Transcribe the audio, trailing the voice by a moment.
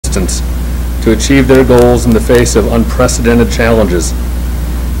assistance to achieve their goals in the face of unprecedented challenges.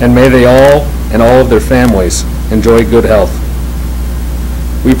 And may they all and all of their families enjoy good health.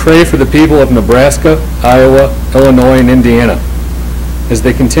 We pray for the people of Nebraska, Iowa, Illinois, and Indiana as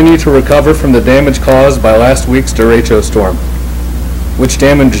they continue to recover from the damage caused by last week's derecho storm, which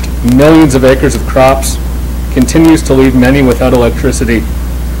damaged millions of acres of crops, continues to leave many without electricity,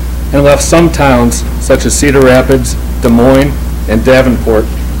 and left some towns, such as Cedar Rapids, Des Moines, and Davenport,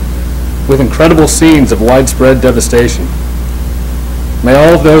 with incredible scenes of widespread devastation. May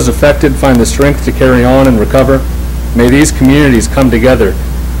all of those affected find the strength to carry on and recover. May these communities come together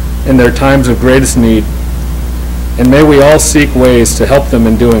in their times of greatest need, and may we all seek ways to help them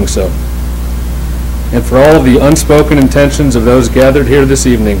in doing so. And for all of the unspoken intentions of those gathered here this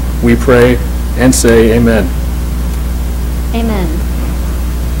evening, we pray and say amen. Amen.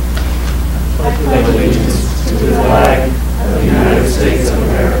 I pledge allegiance to the flag of the United States of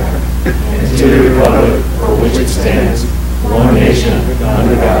America and to the republic for which it stands, one nation,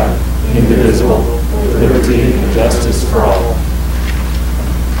 under God, indivisible, with liberty and justice for all.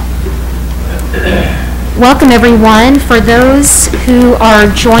 Welcome, everyone. For those who are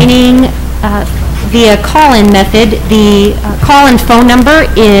joining via call-in method, the call-in phone number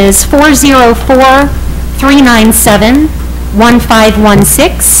is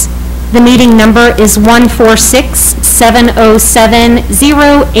 404-397-1516. The meeting number is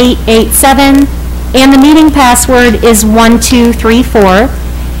 146-707-0887, and the meeting password is 1234.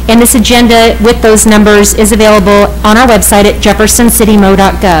 And this agenda with those numbers is available on our website at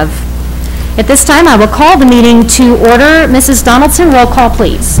jeffersoncitimo.gov. At this time, I will call the meeting to order. Mrs. Donaldson, roll call,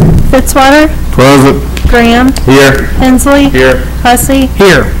 please. Fitzwater? Present. Graham? Here. Hensley? Here. Hussey?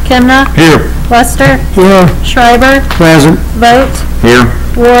 Here. Kimna? Here. Lester? Here. Schreiber? Present. Vogt? Here.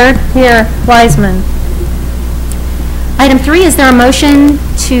 Ward? Here. Wiseman? Item 3, is there a motion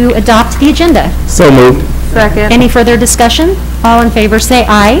to adopt the agenda? So moved. Second. Any further discussion? All in favor say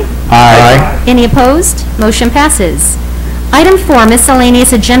aye. Aye. Any opposed? Motion passes. Item 4,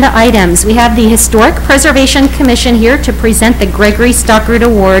 miscellaneous agenda items. We have the Historic Preservation Commission here to present the Gregory Stockroot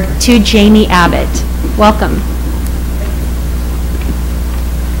Award to Jamie Abbott. Welcome.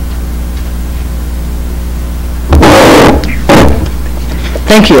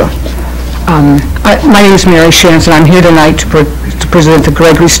 Thank you. My name is Mary Shanson. I'm here tonight to present the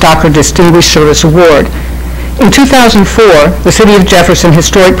Gregory Stockroot Distinguished Service Award. In 2004, the City of Jefferson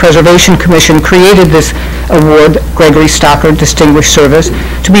Historic Preservation Commission created this award, Gregory Stockroot Distinguished Service,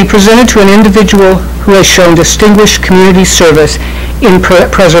 to be presented to an individual who has shown distinguished community service in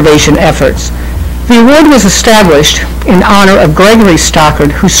preservation efforts. The award was established in honor of Gregory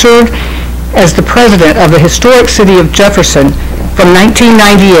Stockroot, who served as the president of the historic City of Jefferson from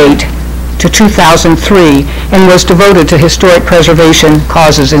 1998 to 2003 and was devoted to historic preservation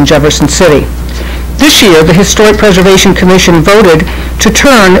causes in Jefferson City. This year, the Historic Preservation Commission voted to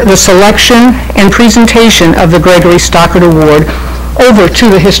turn the selection and presentation of the Gregory Stockroot Award over to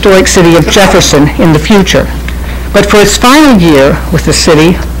the historic City of Jefferson in the future. But for its final year with the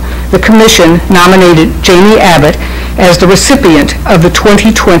city, the Commission nominated Jamie Abbott as the recipient of the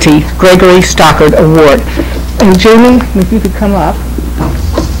 2020 Gregory Stockroot Award. And Jamie, if you could come up.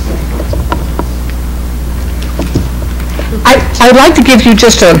 I'd like to give you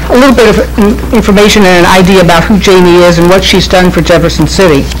just a little bit of information and an idea about who Jamie is and what she's done for Jefferson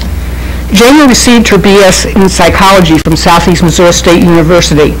City. Jamie received her BS in psychology from Southeast Missouri State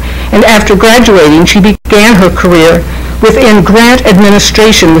University, and after graduating, she began her career within grant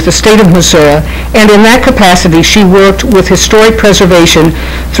administration with the state of Missouri, and in that capacity, she worked with historic preservation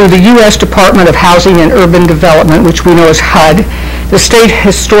through the U.S. Department of Housing and Urban Development, which we know as HUD, the State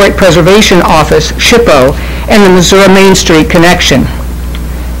Historic Preservation Office, SHPO, and the Missouri Main Street Connection.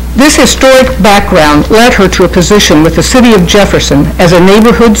 This historic background led her to a position with the City of Jefferson as a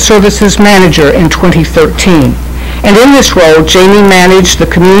Neighborhood Services Manager in 2013. And in this role, Jamie managed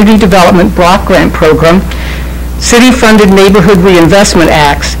the Community Development Block Grant Program, city-funded Neighborhood Reinvestment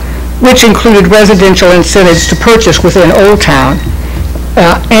Acts, which included residential incentives to purchase within Old Town,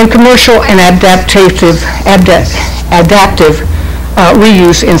 and commercial and adaptive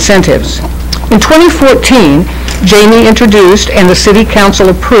reuse incentives. In 2014, Jamie introduced and the City Council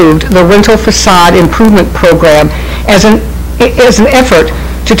approved the Rental Facade Improvement Program as an effort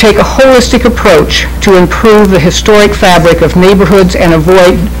to take a holistic approach to improve the historic fabric of neighborhoods and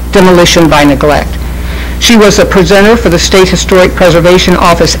avoid demolition by neglect. She was a presenter for the State Historic Preservation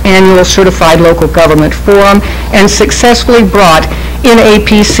Office Annual Certified Local Government Forum and successfully brought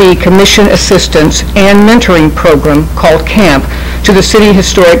NAPC Commission Assistance and Mentoring Program called CAMP to the City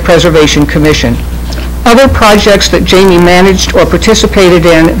Historic Preservation Commission. Other projects that Jamie managed or participated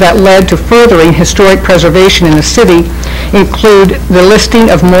in that led to furthering historic preservation in the city include the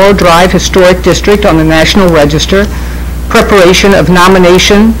listing of Morrow Drive Historic District on the National Register, preparation of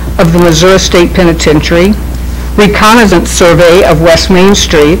nomination of the Missouri State Penitentiary, reconnaissance survey of West Main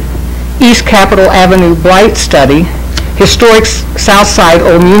Street, East Capitol Avenue blight study, historic Southside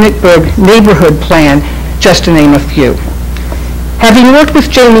Old Munichburg neighborhood plan, just to name a few. Having worked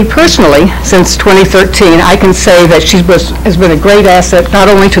with Jamie personally since 2013, I can say that she has been a great asset not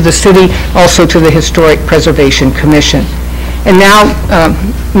only to the city, also to the Historic Preservation Commission. And now,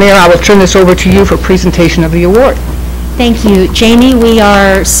 Mayor, I will turn this over to you for presentation of the award. Thank you. Jamie, we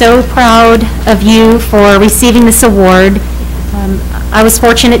are so proud of you for receiving this award. I was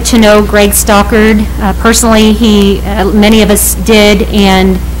fortunate to know Greg Stockard. Personally, many of us did,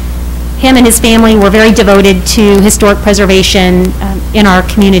 and him and his family were very devoted to historic preservation in our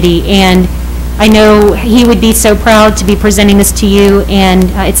community, and I know he would be so proud to be presenting this to you,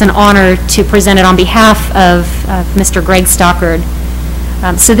 and it's an honor to present it on behalf of Mr. Greg Stockard.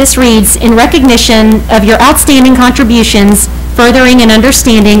 So this reads, in recognition of your outstanding contributions, furthering an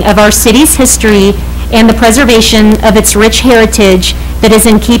understanding of our city's history and the preservation of its rich heritage that is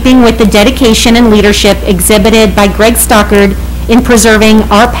in keeping with the dedication and leadership exhibited by Greg Stockard in preserving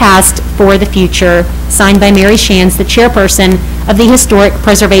our past for the future. Signed by Mary Shands, the chairperson of the Historic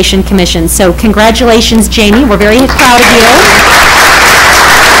Preservation Commission. So congratulations, Jamie. We're very proud of you.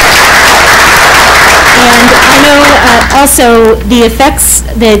 And I know also the effects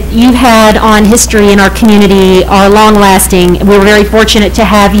that you've had on history in our community are long-lasting. We're very fortunate to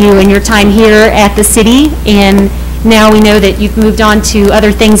have you in your time here at the city, and now we know that you've moved on to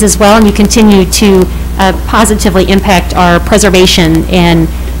other things as well, and you continue to positively impact our preservation, and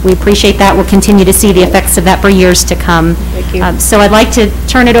we appreciate that. We'll continue to see the effects of that for years to come. Thank you. So I'd like to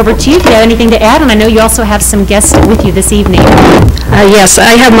turn it over to you if you have anything to add, and I know you also have some guests with you this evening. Yes,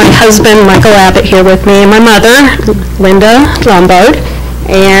 I have my husband, Michael Abbott, here with me, and my mother, Linda Lombard.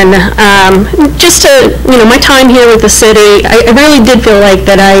 And just to, my time here with the city, I really did feel like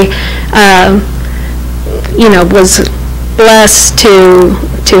that I, was blessed to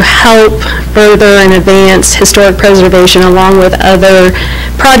help further and advance historic preservation along with other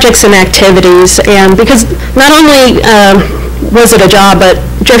projects and activities. And because not only was it a job, but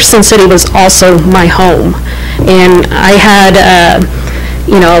Jefferson City was also my home. And I had, a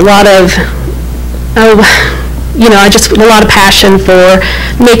lot of, a lot of passion for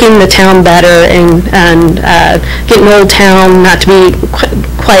making the town better and getting Old Town not to be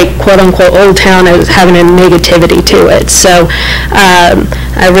quite quote-unquote Old Town as having a negativity to it. So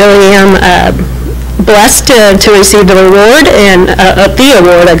I really am blessed to receive the award and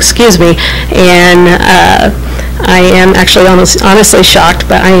and I am actually honestly shocked,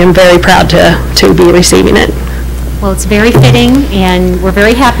 but I am very proud to be receiving it. Well, it's very fitting, and we're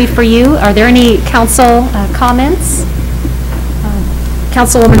very happy for you. Are there any council comments?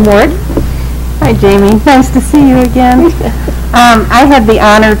 Councilwoman Ward? Hi, Jamie. Nice to see you again. I had the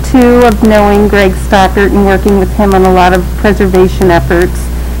honor, too, of knowing Greg Stockard and working with him on a lot of preservation efforts.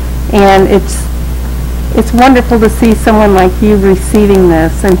 And it's wonderful to see someone like you receiving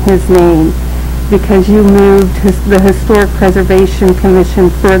this in his name, because you moved the Historic Preservation Commission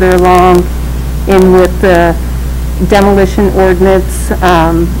further along in with the demolition ordinance,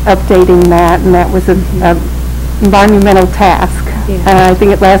 updating that, and that was a monumental task. I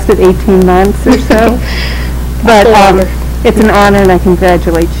think it lasted 18 months or so. But it's an honor, and I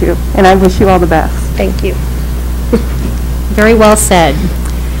congratulate you, and I wish you all the best. Thank you. Very well said.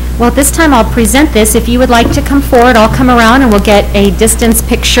 Well, at this time, I'll present this. If you would like to come forward, I'll come around and we'll get a distance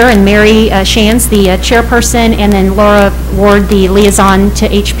picture, and Mary Shands, the chairperson, and then Laura Ward, the liaison to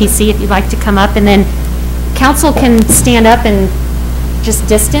HPC, if you'd like to come up. And then council can stand up and just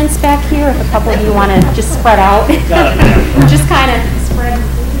distance back here if a couple of you want to just spread out. Just kind of spread out.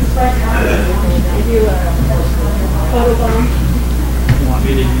 Do photo bomb.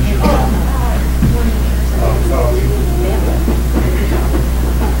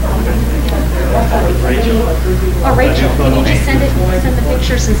 Oh, Rachel, can you just send the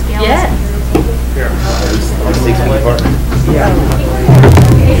pictures and scale? Yes. I'm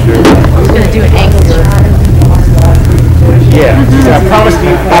going to do an angle shot. Yeah. So I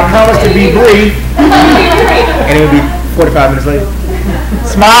promised to be brief. And it would be 45 minutes late.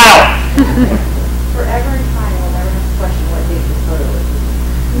 Smile! Forever and time, I'll never have to question what date this photo is.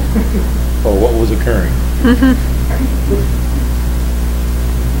 Or what was occurring.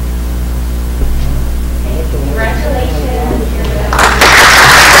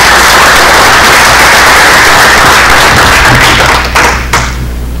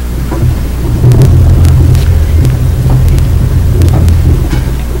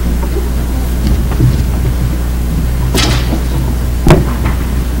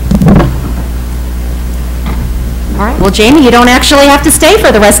 Well, Jamie, you don't actually have to stay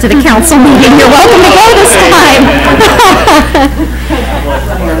for the rest of the council meeting. You're welcome to go this time.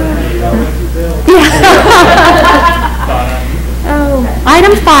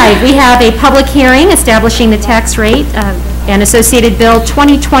 Item 5, we have a public hearing establishing the tax rate and associated bill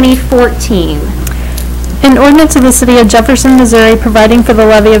 2020-14. An ordinance of the City of Jefferson, Missouri, providing for the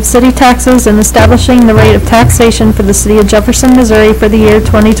levy of city taxes and establishing the rate of taxation for the City of Jefferson, Missouri for the year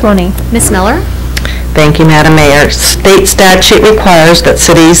 2020. Ms. Miller? Thank you, Madam Mayor. State statute requires that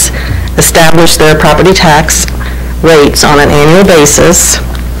cities establish their property tax rates on an annual basis.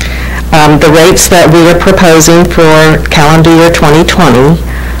 The rates that we are proposing for calendar year 2020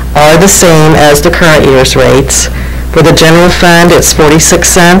 are the same as the current year's rates. For the general fund, it's 46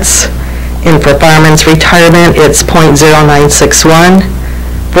 cents. And for fireman's retirement, it's .0961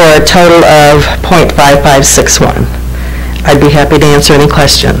 for a total of .5561. I'd be happy to answer any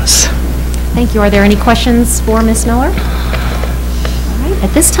questions. Thank you. Are there any questions for Ms. Miller? All right.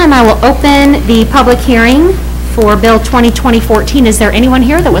 At this time, I will open the public hearing for Bill 2020-14. Is there anyone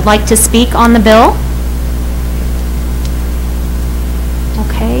here that would like to speak on the bill?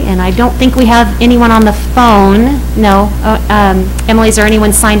 Okay, and I don't think we have anyone on the phone. No. Emily, is there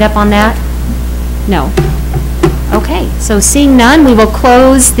anyone signed up on that? No. Okay, so seeing none, we will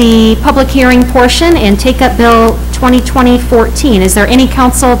close the public hearing portion and take up Bill 2020-14. Is there any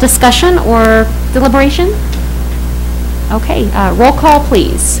council discussion or deliberation? Okay, roll call,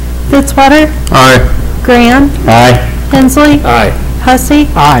 please. Fitzwater. Aye. Graham. Aye. Hensley. Aye. Hussey.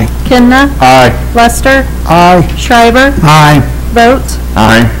 Aye. Kidna. Aye. Lester. Aye. Schreiber. Aye. Vogt.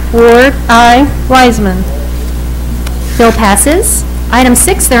 Aye. Ward. Aye. Wiseman. Bill passes. Item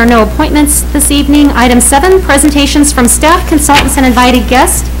 6, there are no appointments this evening. Item 7, presentations from staff, consultants, and invited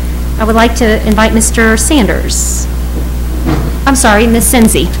guests. I would like to invite Mr. Sanders. I'm sorry, Ms.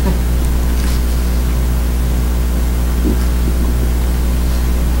 Senzi.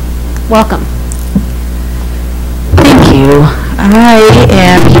 Welcome. Thank you. I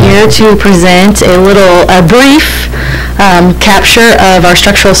am here to present a brief capture of our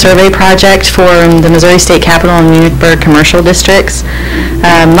structural survey project for the Missouri State Capitol and Munich-Berg commercial districts.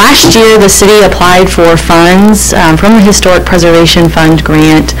 Last year, the city applied for funds from the Historic Preservation Fund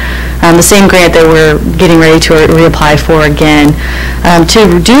grant, the same grant that we're getting ready to reapply for again,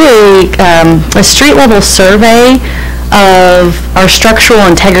 to do a street-level survey of our structural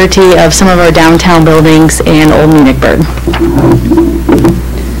integrity of some of our downtown buildings and Old Munich-Berg.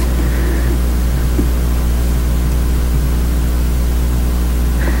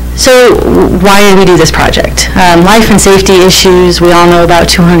 So why did we do this project? Life and safety issues, we all know about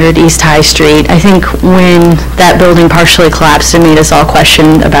 200 East High Street. I think when that building partially collapsed, it made us all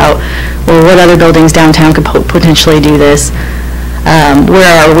question about, well, what other buildings downtown could potentially do this? Where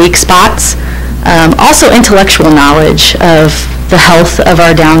are our weak spots? Also intellectual knowledge of the health of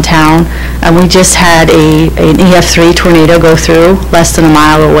our downtown. We just had an EF3 tornado go through less than a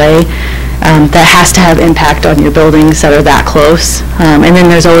mile away. That has to have impact on your buildings that are that close. And then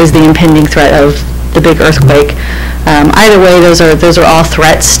there's always the impending threat of the big earthquake. Either way, those are all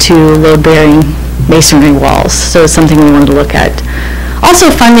threats to load-bearing masonry walls. So it's something we wanted to look at.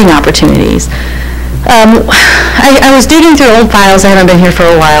 Also funding opportunities. I was digging through old files, I haven't been here for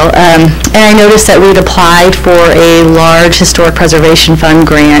a while, and I noticed that we'd applied for a large Historic Preservation Fund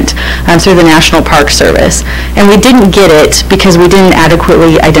grant through the National Park Service, and we didn't get it because we didn't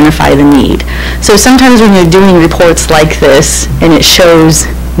adequately identify the need. So sometimes when you're doing reports like this and it shows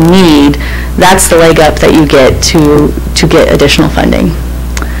need, that's the leg up that you get to get additional funding.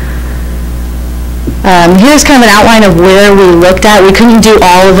 Here's kind of an outline of where we looked at. We couldn't do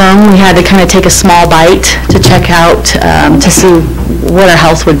all of them. We had to kind of take a small bite to check out to see what our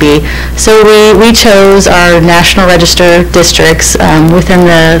health would be. So we chose our National Register districts within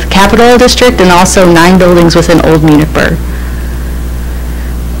the Capitol District and also 9 buildings within Old Munich-Berg.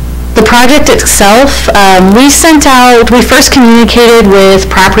 The project itself, we first communicated with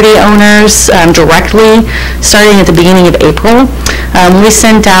property owners directly starting at the beginning of April. We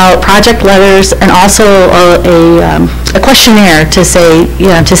sent out project letters and also a questionnaire to say,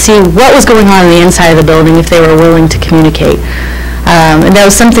 to see what was going on the inside of the building if they were willing to communicate. And that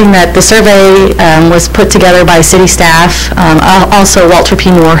was something that the survey was put together by city staff, also Walter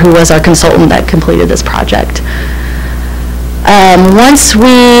P. Moore, who was our consultant that completed this project. Once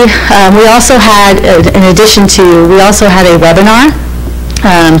we also had, we also had a webinar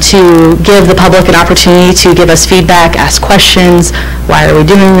to give the public an opportunity to give us feedback, ask questions, why are we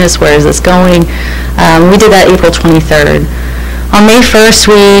doing this, where is this going? We did that April 23rd. On May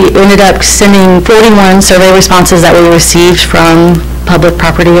 1st, we ended up sending 41 survey responses that we received from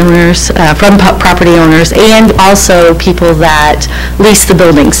property owners, and also people that lease the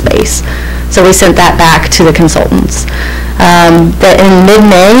building space. So we sent that back to the consultants. In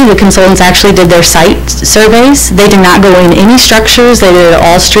mid-May, the consultants actually did their site surveys. They did not go in any structures. They did it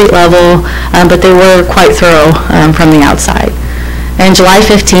all street level, but they were quite thorough from the outside. And July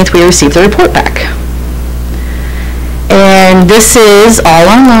 15th, we received the report back. And this is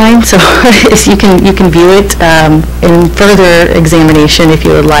all online, so you can view it in further examination if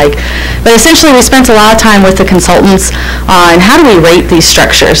you would like. But essentially, we spent a lot of time with the consultants on how do we rate these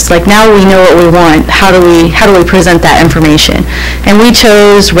structures. Like, now we know what we want. How do we present that information? And we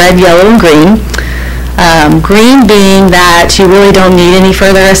chose red, yellow, and green. Green being that you really don't need any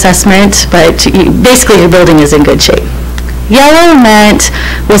further assessment, but basically your building is in good shape. Yellow meant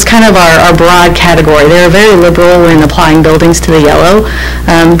was kind of our broad category. They were very liberal in applying buildings to the yellow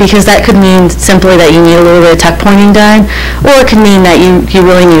because that could mean simply that you need a little bit of tuck pointing done, or it could mean that you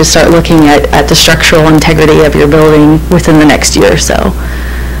really need to start looking at the structural integrity of your building within the next year or so.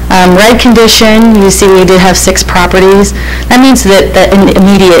 Red condition, you see we did have 6 properties. That means that an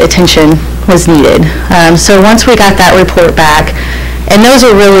immediate attention was needed. So once we got that report back, and those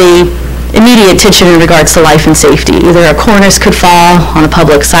are really immediate attention in regards to life and safety. Either a cornice could fall on a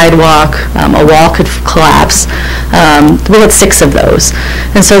public sidewalk, a wall could collapse. We had 6 of those.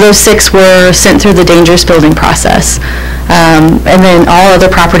 And so those 6 were sent through the dangerous building process. And then all other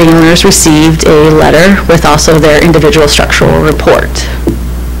property owners received a letter with also their individual structural report,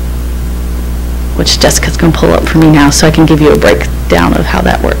 which Jessica's going to pull up for me now so I can give you a breakdown of how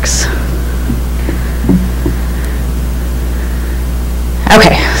that works.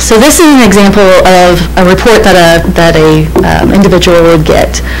 Okay, so this is an example of a report that a individual would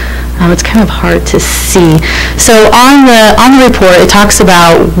get. It's kind of hard to see. So on the report, it talks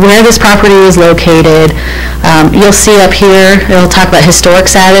about where this property is located. You'll see up here, it'll talk about historic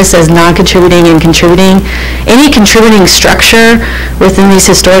status as non-contributing and contributing. Any contributing structure within these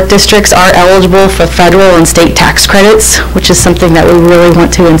historic districts are eligible for federal and state tax credits, which is something that we really want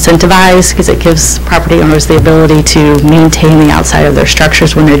to incentivize because it gives property owners the ability to maintain the outside of their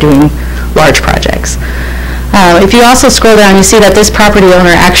structures when they're doing large projects. If you also scroll down, you see that this property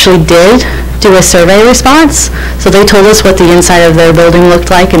owner actually did do a survey response. So they told us what the inside of their building looked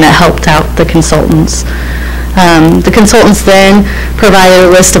like, and that helped out the consultants. The consultants then provided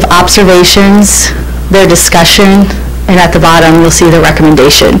a list of observations, their discussion, and at the bottom you'll see the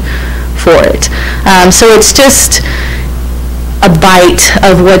recommendation for it. So it's just a bite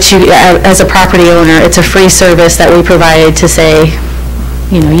of what you, as a property owner, it's a free service that we provided to say,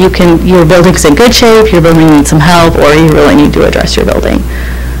 you know, your building's in good shape, your building needs some help, or you really need to address your building.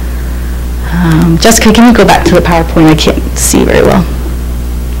 Jessica, can you go back to the PowerPoint? I can't see very well.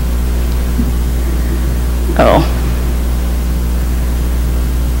 Oh.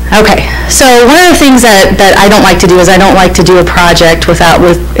 Okay, so one of the things that I don't like to do is I don't like to do a project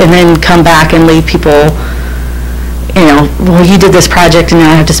and then come back and leave people, you know, well, you did this project and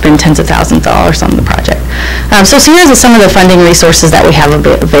now I have to spend tens of thousands of dollars on the project. So here's some of the funding resources that we have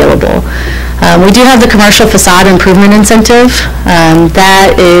available. We do have the commercial facade improvement incentive.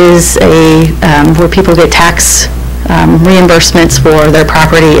 That is where people get tax reimbursements for their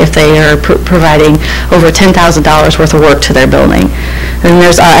property if they are providing over $10,000 worth of work to their building. And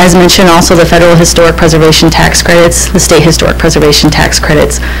there's, as mentioned, also the federal historic preservation tax credits, the state historic preservation tax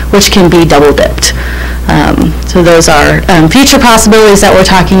credits, which can be double dipped. So those are future possibilities that we're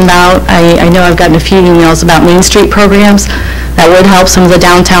talking about. I know I've gotten a few emails about Main Street programs that would help some of the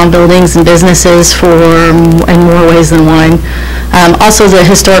downtown buildings and businesses in more ways than one. Also the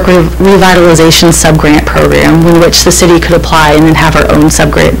historic revitalization subgrant program, in which the city could apply and then have our own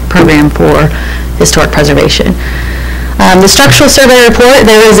subgrant program for historic preservation. The structural survey report,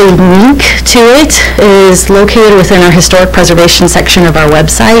 there is a link to it. It is located within our historic preservation section of our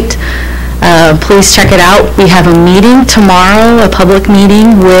website. Please check it out. We have a meeting tomorrow, a public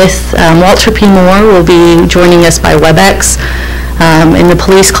meeting with Walter P. Moore will be joining us by WebEx in the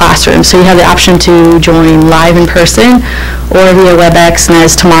police classroom. So you have the option to join live in person or via WebEx, and that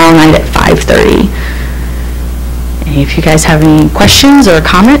is tomorrow night at 5:30. If you guys have any questions or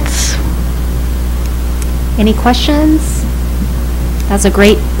comments. Any questions? That's a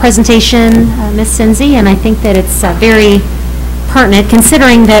great presentation, Ms. Sinzi, and I think that it's very pertinent,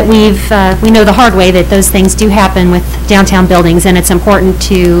 considering that we know the hard way that those things do happen with downtown buildings, and it's important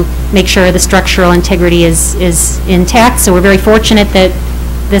to make sure the structural integrity is intact. So we're very fortunate that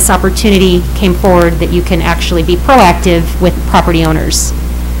this opportunity came forward, that you can actually be proactive with property owners.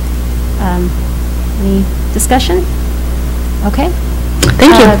 Any discussion? Okay.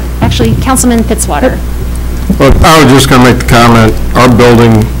 Thank you. Actually, Councilman Fitzwater. Well, I was just going to make the comment, our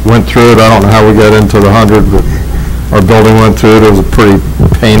building went through it, I don't know how we got into the 100, but our building went through it, it was a pretty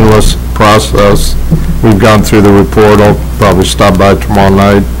painless process. We've gone through the report, I'll probably stop by tomorrow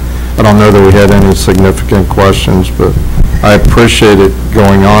night. I don't know that we had any significant questions, but I appreciate it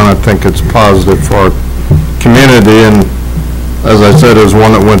going on. I think it's positive for our community, and as I said, as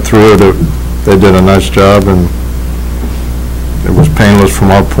one that went through it, they did a nice job, and it was painless from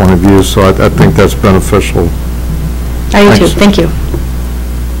our point of view, so I think that's beneficial. I do too. Thank you.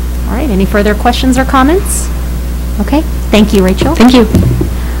 All right, any further questions or comments? Okay, thank you, Rachel. Thank you.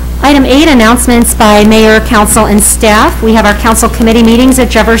 Item 8, announcements by mayor, council, and staff. We have our council committee meetings at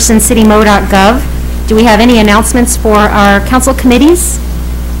jeffersoncitymod.gov. Do we have any announcements for our council committees?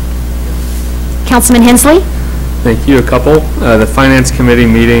 Councilman Hensley? Thank you. A couple. The Finance Committee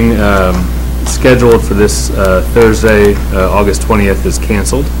meeting scheduled for this Thursday, August 20th, is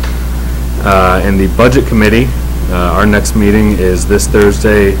canceled. And the Budget Committee, our next meeting is this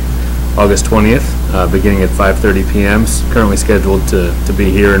Thursday, August 20th, beginning at 5:30 p.m. Currently scheduled to be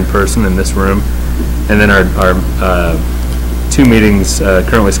here in person in this room. And then our two meetings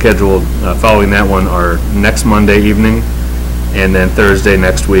currently scheduled following that one are next Monday evening, and then Thursday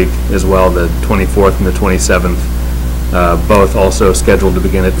next week as well, the 24th and the 27th, both also scheduled to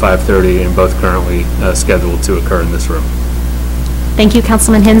begin at 5:30 and both currently scheduled to occur in this room. Thank you,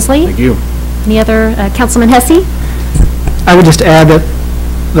 Councilman Hensley. Thank you. Any other, Councilman Hesse? I would just add that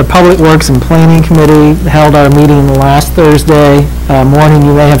the Public Works and Planning Committee held our meeting last Thursday morning.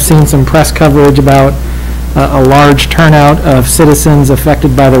 You may have seen some press coverage about a large turnout of citizens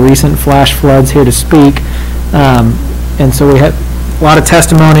affected by the recent flash floods here to speak. And so we had a lot of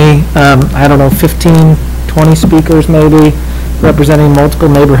testimony, I don't know, 15, 20 speakers maybe, representing multiple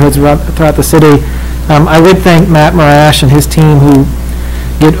neighborhoods throughout the city. I would thank Matt Marash and his team, who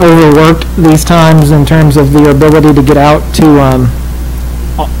get overworked these times in terms of their ability to get out to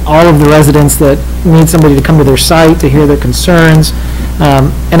all of the residents that need somebody to come to their site to hear their concerns.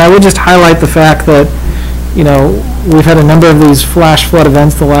 And I would just highlight the fact that, you know, we've had a number of these flash flood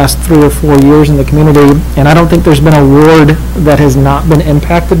events the last 3 or 4 years in the community, and I don't think there's been a ward that has not been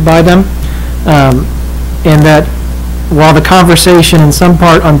impacted by them. And that while the conversation in some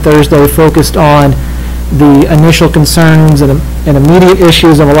part on Thursday focused on the initial concerns and immediate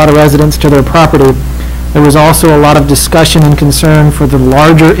issues of a lot of residents to their property, there was also a lot of discussion and concern for the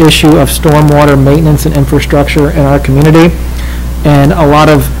larger issue of stormwater maintenance and infrastructure in our community, and a lot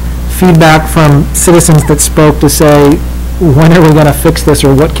of feedback from citizens that spoke to say, when are we going to fix this,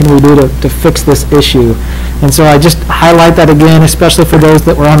 or what can we do to fix this issue? And so I just highlight that again, especially for those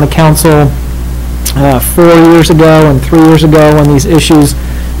that were on the council 4 years ago and 3 years ago, when these issues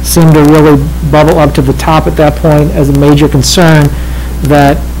seemed to really bubble up to the top at that point as a major concern,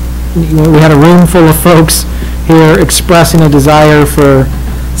 that we had a room full of folks here expressing a desire for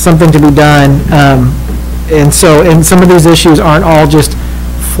something to be done. And some of these issues aren't all just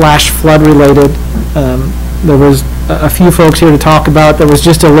flash flood related. There was a few folks here to talk about, there was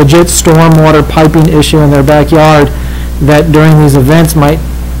just a legit stormwater piping issue in their backyard that during these events might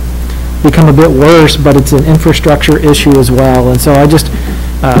become a bit worse, but it's an infrastructure issue as well. And so I just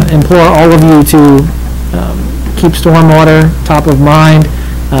implore all of you to keep stormwater top of mind.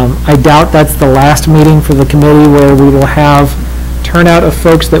 I doubt that's the last meeting for the committee where we will have turnout of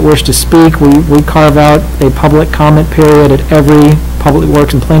folks that wish to speak. We carve out a public comment period at every Public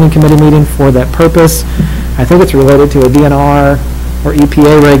Works and Planning Committee meeting for that purpose. I think it's related to a DNR or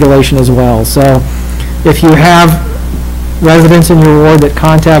EPA regulation as well. So if you have residents in your ward that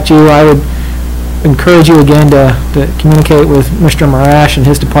contact you, I would encourage you again to communicate with Mr. Marash and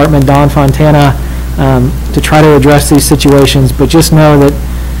his department, Don Fontana, to try to address these situations. But just know that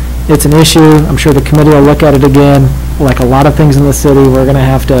it's an issue. I'm sure the committee will look at it again. Like a lot of things in the city, we're going to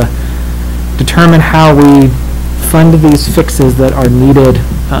have to determine how we fund these fixes that are needed.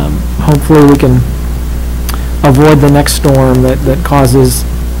 Hopefully we can avoid the next storm that causes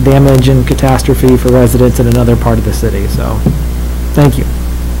damage and catastrophe for residents in another part of the city. So, thank you.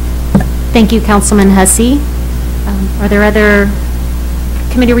 Thank you, Councilman Hussey. Are there other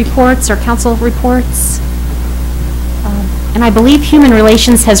committee reports or council reports? And I believe Human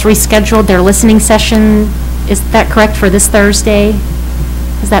Relations has rescheduled their listening session. Is that correct, for this Thursday?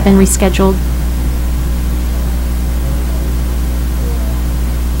 Has that been rescheduled?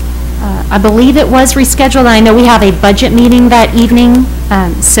 I believe it was rescheduled. I know we have a budget meeting that evening,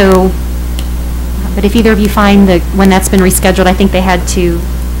 but if either of you find when that's been rescheduled, I think they had to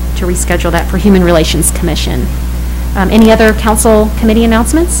reschedule that for Human Relations Commission. Any other council committee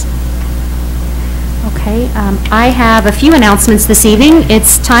announcements? Okay, I have a few announcements this evening.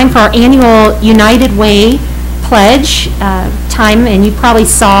 It's time for our annual United Way pledge time, and you probably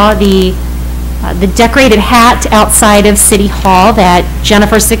saw the decorated hat outside of City Hall that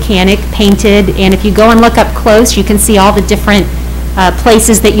Jennifer Sakanik painted, and if you go and look up close, you can see all the different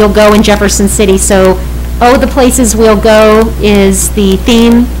places that you'll go in Jefferson City. So, Oh, the Places We'll Go is the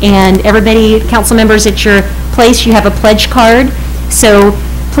theme, and everybody, council members at your place, you have a pledge card. So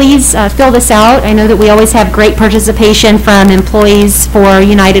please fill this out. I know that we always have great participation from employees for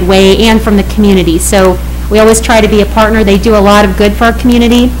United Way and from the community. So we always try to be a partner. They do a lot of good for our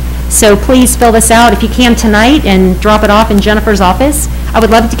community. So please fill this out if you can tonight and drop it off in Jennifer's office. I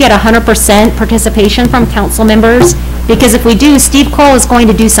would love to get 100% participation from council members, because if we do, Steve Cole is going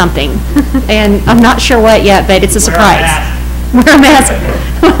to do something. And I'm not sure what yet, but it's a surprise. Wear a mask.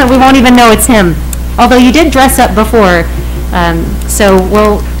 We won't even know it's him. Although you did dress up before. So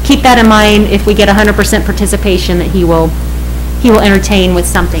we'll keep that in mind if we get 100% participation, that he will entertain with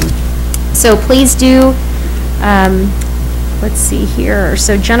something. So please do, let's see here.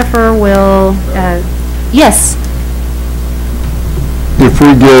 So Jennifer will, yes. If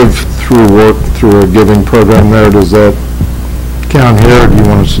we give through a giving program there, does that count here, or do you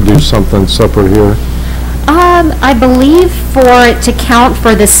want us to do something separate here? I believe for it to count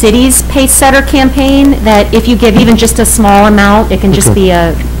for the city's Pace Setter campaign, that if you give even just a small amount, it can just be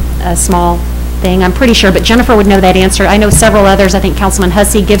a small thing. I'm pretty sure, but Jennifer would know that answer. I know several others. I think Councilman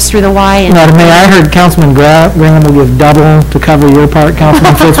Hussey gives through the Y. And Madam Mayor, I heard Councilman Graham will give double to cover your part,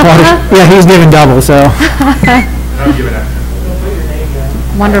 Councilman Fitzwater. Yeah, he's giving double, so.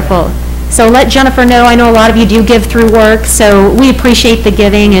 Wonderful. So let Jennifer know. I know a lot of you do give through work, so we appreciate the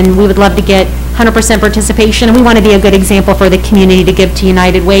giving, and we would love to get 100% participation. And we want to be a good example for the community to give to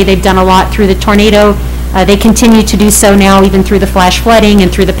United Way. They've done a lot through the tornado. They continue to do so now, even through the flash flooding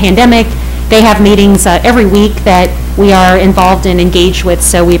and through the pandemic. They have meetings every week that we are involved and engaged with,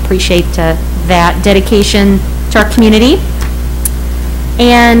 so we appreciate that dedication to our community.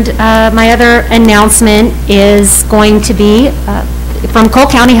 And my other announcement is going to be from Cole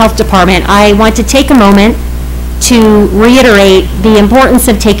County Health Department. I want to take a moment to reiterate the importance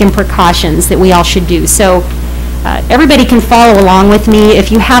of taking precautions that we all should do. So everybody can follow along with me.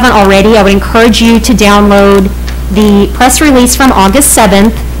 If you haven't already, I would encourage you to download the press release from August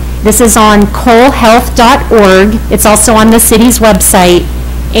 7th. This is on colehealth.org. It's also on the city's website.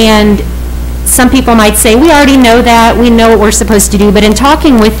 And some people might say, we already know that, we know what we're supposed to do, but in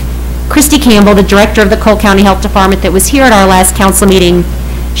talking with Christy Campbell, the director of the Cole County Health Department that was here at our last council meeting,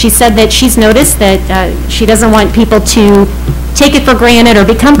 she said that she's noticed that she doesn't want people to take it for granted or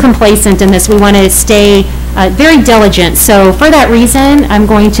become complacent in this. We want to stay very diligent. So for that reason, I'm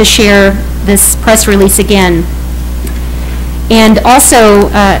going to share this press release again. And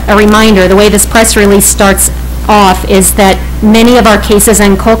also a reminder, the way this press release starts off is that many of our cases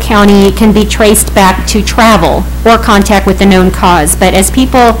in Cole County can be traced back to travel or contact with the known cause. But as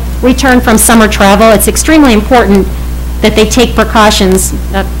people return from summer travel, it's extremely important that they take precautions,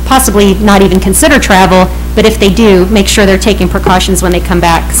 possibly not even consider travel, but if they do, make sure they're taking precautions when they come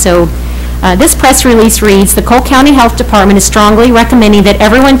back. So this press release reads, the Cole County Health Department is strongly recommending that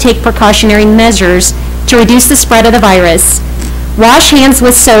everyone take precautionary measures to reduce the spread of the virus. Wash hands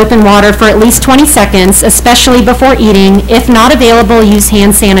with soap and water for at least 20 seconds, especially before eating. If not available, use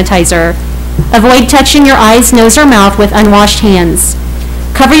hand sanitizer. Avoid touching your eyes, nose, or mouth with unwashed hands.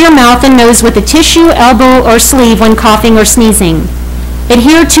 Cover your mouth and nose with a tissue, elbow, or sleeve when coughing or sneezing.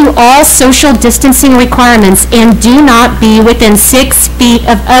 Adhere to all social distancing requirements and do not be within 6 feet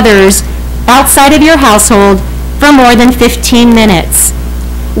of others outside of your household for more than 15 minutes.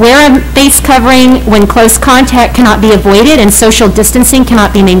 Wear a face covering when close contact cannot be avoided and social distancing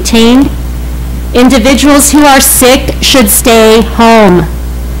cannot be maintained. Individuals who are sick should stay home.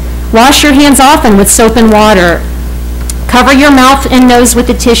 Wash your hands often with soap and water. Cover your mouth and nose with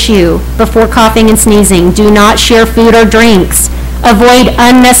a tissue before coughing and sneezing. Do not share food or drinks. Avoid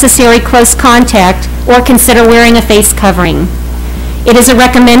unnecessary close contact or consider wearing a face covering. It is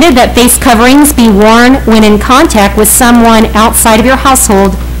recommended that face coverings be worn when in contact with someone outside of your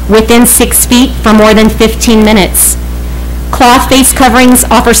household within 6 feet for more than 15 minutes. Cloth face coverings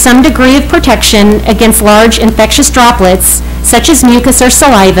offer some degree of protection against large infectious droplets, such as mucus or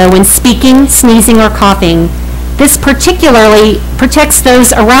saliva, when speaking, sneezing, or coughing. This particularly protects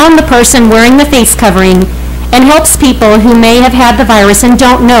those around the person wearing the face covering and helps people who may have had the virus and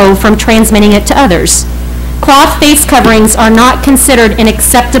don't know from transmitting it to others. Cloth face coverings are not considered an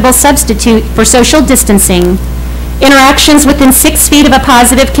acceptable substitute for social distancing. Interactions within 6 feet of a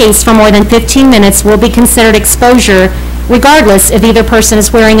positive case for more than 15 minutes will be considered exposure regardless if either person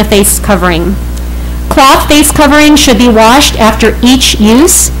is wearing a face covering. Cloth face coverings should be washed after each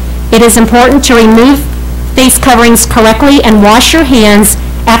use. It is important to remove face coverings correctly and wash your hands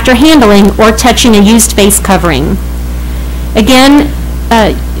after handling or touching a used face covering. Again,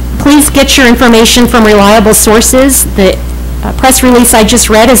 please get your information from reliable sources. The press release I just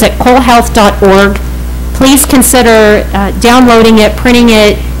read is at coalhealth.org. Please consider downloading it, printing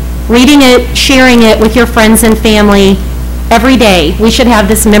it, reading it, sharing it with your friends and family every day. We should have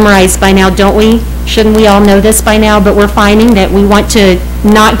this memorized by now, don't we? Shouldn't we all know this by now? But we're finding that we want to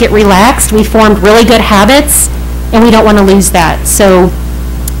not get relaxed. We formed really good habits, and we don't want to lose that. So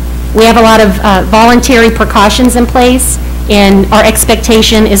we have a lot of voluntary precautions in place, and our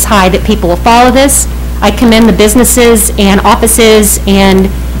expectation is high that people will follow this. I commend the businesses and offices and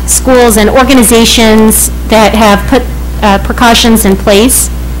schools and organizations that have put precautions in place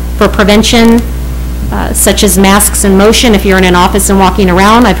for prevention, such as masks in motion if you're in an office and walking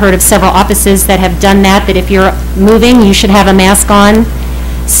around. I've heard of several offices that have done that if you're moving, you should have a mask on.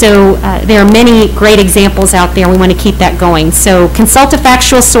 So there are many great examples out there. We want to keep that going. So consult a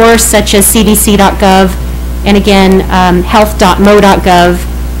factual source such as cdc.gov, and again, health.mo.gov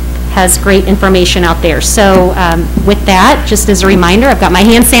has great information out there. So with that, just as a reminder, I've got my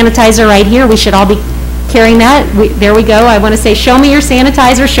hand sanitizer right here. We should all be carrying that. There we go. I want to say, show me your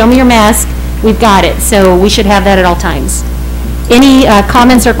sanitizer, show me your mask. We've got it. So we should have that at all times. Any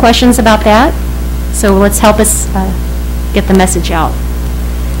comments or questions about that? So let's help us get the message out.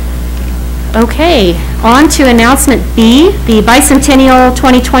 Okay, on to announcement B, the Bicentennial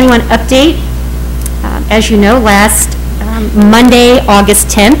 2021 update. As you know, last Monday, August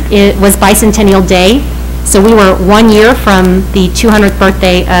 10th, it was Bicentennial Day. So we were 1 year from the 200th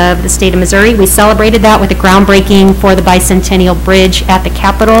birthday of the state of Missouri. We celebrated that with a groundbreaking for the Bicentennial Bridge at the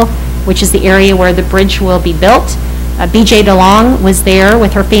Capitol, which is the area where the bridge will be built. B.J. DeLong was there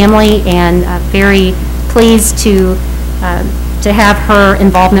with her family, and very pleased to have her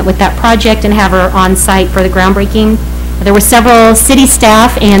involvement with that project and have her on site for the groundbreaking. There were several city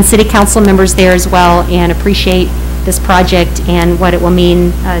staff and city council members there as well, and appreciate this project and what it will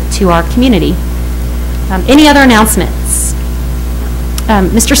mean to our community. Any other announcements?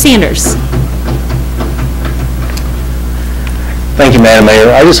 Mr. Sanders. Thank you, Madam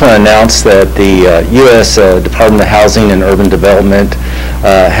Mayor. I just want to announce that the U.S. Department of Housing and Urban Development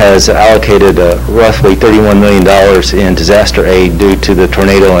has allocated roughly $31 million in disaster aid due to the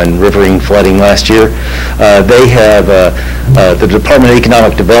tornado and riverine flooding last year. They have, the Department of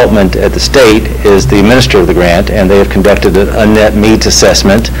Economic Development at the state is the administrator of the grant, and they have conducted a net needs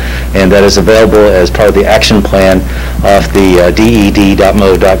assessment, and that is available as part of the action plan off the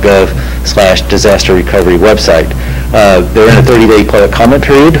ded.mo.gov/disaster recovery website. They're in a 30-day public comment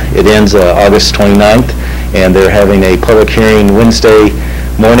period. It ends August 29th, and they're having a public hearing Wednesday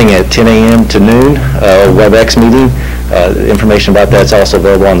morning at 10 a.m. to noon, WebEx meeting. Information about that's also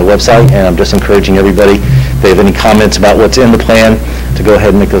available on the website, and I'm just encouraging everybody, if they have any comments about what's in the plan, to go ahead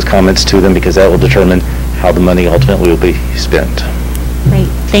and make those comments to them, because that will determine how the money ultimately will be spent. Great.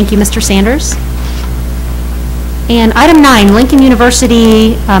 Thank you, Mr. Sanders. And item 9, Lincoln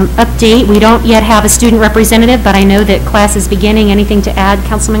University update. We don't yet have a student representative, but I know that class is beginning. Anything to add,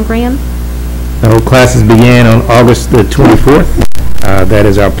 Councilman Graham? No, classes began on August the 24th. That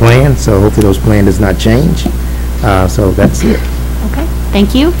is our plan, so hopefully those plan does not change. So that's it. Okay,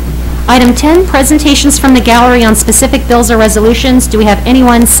 thank you. Item 10, presentations from the gallery on specific bills or resolutions. Do we have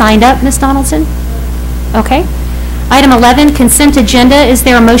anyone signed up, Ms. Donaldson? Okay. Item 11, consent agenda. Is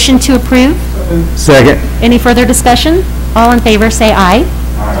there a motion to approve? Second. Any further discussion? All in favor say aye.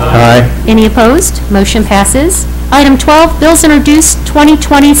 Aye. Any opposed? Motion passes. Item 12, bills introduced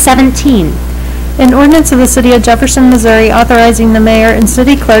 2020-17. An ordinance of the City of Jefferson, Missouri authorizing the mayor and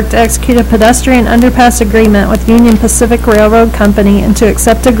city clerk to execute a pedestrian underpass agreement with Union Pacific Railroad Company and to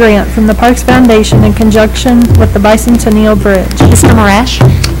accept a grant from the Parks Foundation in conjunction with the Bicentennial Bridge. Mr. Marash.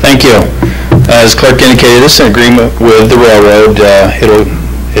 Thank you. As clerk indicated, this is an agreement with the railroad.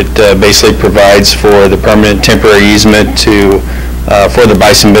 It basically provides for the permanent temporary easement for the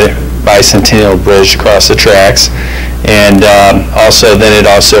Bicentennial Bridge across the tracks, and also then it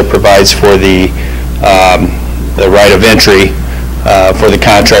also provides for the right of entry for the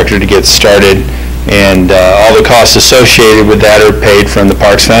contractor to get started, and all the costs associated with that are paid from the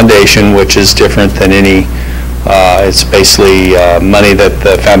Parks Foundation, which is different than any. It's basically money that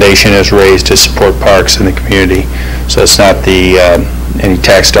the foundation has raised to support parks in the community, so it's not any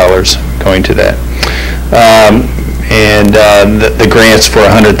tax dollars going to that. The grant's for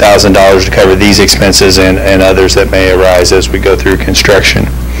 $100,000 to cover these expenses and others that may arise as we go through construction.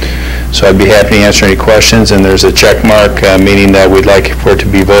 So I'd be happy to answer any questions, and there's a check mark meaning that we'd like for it to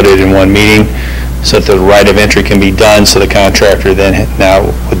be voted in one meeting. so that the right of entry can be done, so the contractor would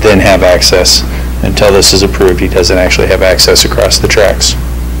then have access. Until this is approved, he doesn't actually have access across the tracks.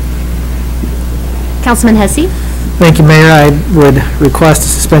 Councilman Hesse? Thank you, Mayor. I would request a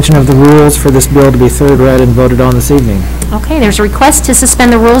suspension of the rules for this bill to be third read and voted on this evening. Okay, there's a request to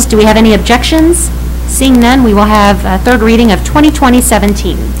suspend the rules. Do we have any objections? Seeing none, we will have a third reading of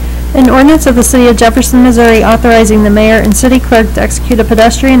 2020-17. An ordinance of the City of Jefferson, Missouri authorizing the mayor and city clerk to execute a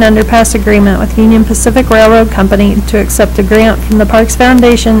pedestrian underpass agreement with Union Pacific Railroad Company to accept a grant from the Parks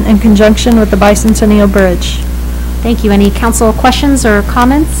Foundation in conjunction with the Bicentennial Bridge. Thank you. Any council questions or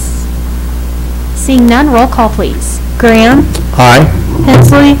comments? Seeing none, roll call, please. Graham? Aye.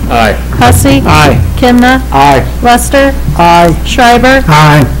 Hensley? Aye. Hussey? Aye. Kimna? Aye. Lester? Aye. Schreiber?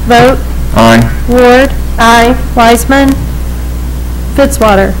 Aye. Vogt? Aye. Ward? Aye. Wiseman?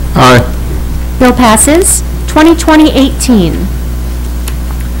 Fitzwater? Aye. Bill passes. 2020-18.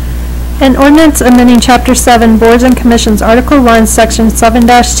 An ordinance amending Chapter 7 Boards and Commissions, Article 1, Section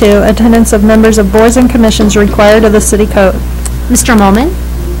 7-2, attendance of members of boards and commissions required of the city code. Mr. Molman?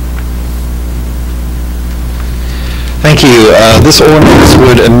 Thank you. This ordinance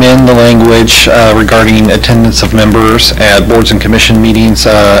would amend the language regarding attendance of members at boards and commission meetings.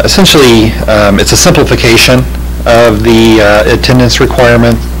 Essentially, it's a simplification of the attendance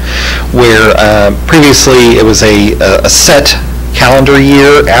requirement, where previously it was a set calendar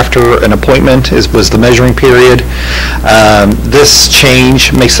year after an appointment was the measuring period. This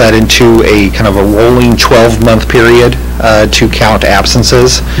change makes that into a kind of a rolling 12-month period to count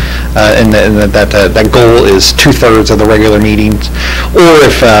absences, and that goal is 2/3 of the regular meetings. Or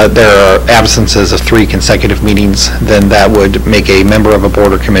if there are absences of 3 consecutive meetings, then that would make a member of a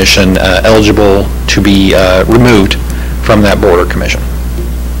board or commission eligible to be removed from that board or commission.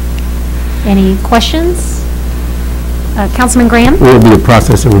 Any questions? Councilman Graham? What would be the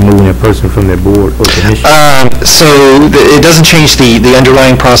process of removing a person from their board or commission? It doesn't change the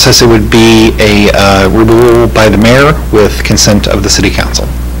underlying process. It would be a removal by the mayor with consent of the city council.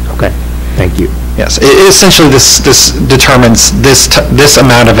 Okay, thank you. Yes, essentially this determines this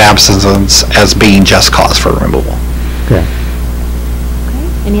amount of absence as being just cause for removal. Okay.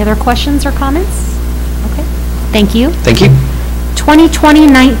 Any other questions or comments? Okay. Thank you. Thank you.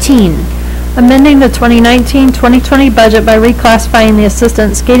 2020-19. Amending the 2019-2020 budget by reclassifying the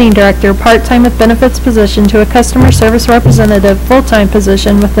Assistant Skating Director part-time with benefits position to a Customer Service Representative full-time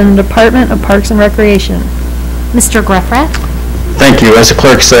position within the Department of Parks and Recreation. Mr. Greffrath? Thank you. As the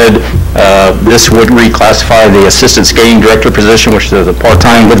clerk said, this would reclassify the Assistant Skating Director position, which is a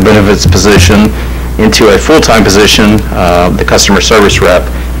part-time with benefits position, into a full-time position, the Customer Service Rep.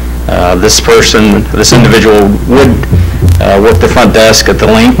 This individual would work the front desk at the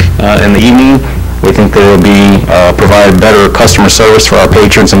Link in the evening. We think they will provide better customer service for our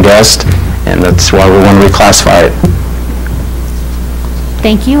patrons and guests, and that's why we want to reclassify it.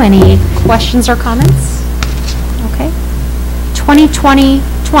 Thank you. Any questions or comments? Okay.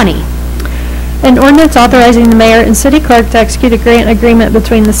 2020-20. An ordinance authorizing the mayor and city clerk to execute a grant agreement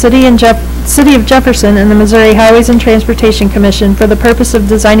between the City of Jefferson and the Missouri Highways and Transportation Commission for the purpose of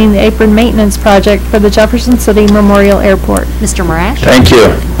designing the apron maintenance project for the Jefferson City Memorial Airport. Mr. Morash? Thank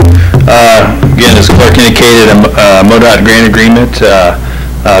you. Again, as the clerk indicated, a MoDOT grant agreement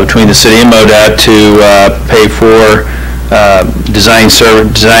between the city and MoDOT to pay for design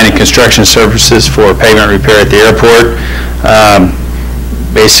and construction services for pavement repair at the airport.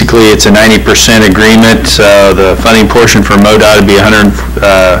 Basically, it's a 90% agreement. The funding portion for MoDOT would be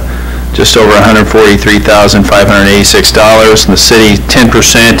just over $143,586, and the city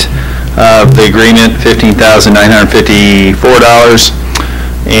 10% of the agreement, $15,954,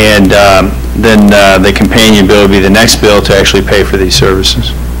 and then the companion bill would be the next bill to actually pay for these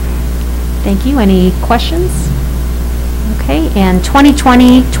services. Thank you. Any questions? Okay, and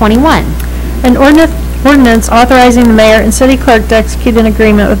 2020-21. An ordinance authorizing the mayor and city clerk to execute an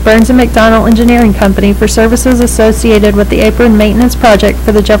agreement with Burns & McDonnell Engineering Company for services associated with the apron maintenance project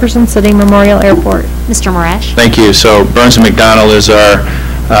for the Jefferson City Memorial Airport. Mr. Morash? Thank you. So Burns & McDonnell is our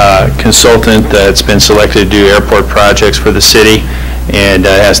consultant that's been selected to do airport projects for the city, and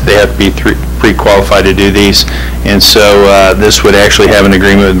they have to be pre-qualified to do these. And so this would actually have an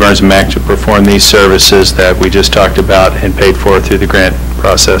agreement with Burns & Mac to perform these services that we just talked about and paid for through the grant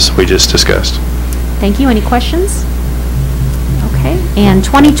process we just discussed. Thank you. Any questions? Okay. And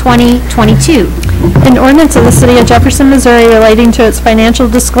 2020-22. An ordinance of the City of Jefferson, Missouri relating to its financial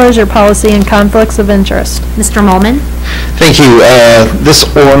disclosure policy and conflicts of interest. Mr. Molman? Thank you. This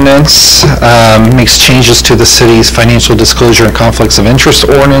ordinance makes changes to the city's financial disclosure and conflicts of interest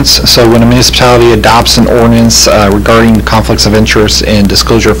ordinance. So when a municipality adopts an ordinance regarding conflicts of interest and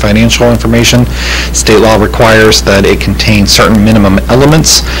disclosure of financial information, state law requires that it contain certain minimum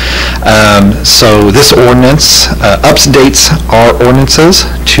elements. So this ordinance updates our ordinances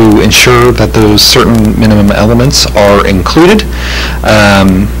to ensure that those certain minimum elements are included.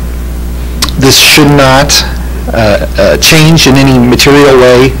 This should not change in any material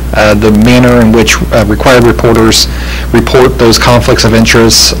way the manner in which required reporters report those conflicts of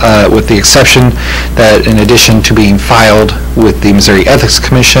interest, with the exception that in addition to being filed with the Missouri Ethics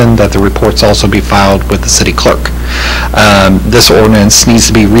Commission, that the reports also be filed with the city clerk. This ordinance needs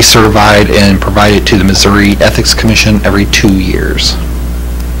to be recertified and provided to the Missouri Ethics Commission every 2 years.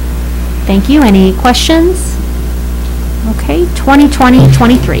 Thank you. Any questions? Okay,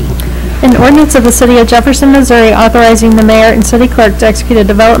 2020-23. An ordinance of the City of Jefferson, Missouri authorizing the mayor and city clerk to execute a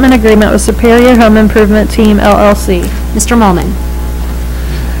development agreement with Superior Home Improvement Team, LLC. Mr. Molman.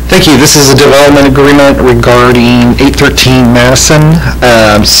 Thank you. This is a development agreement regarding 813 Madison.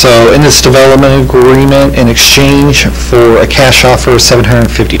 So in this development agreement, in exchange for a cash offer of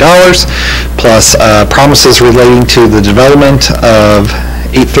 $750 plus promises relating to the development of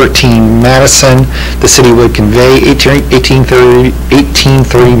 813 Madison, the city would convey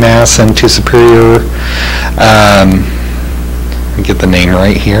 1830 Madison to Superior, let me get the name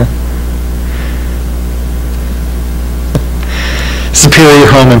right here, Superior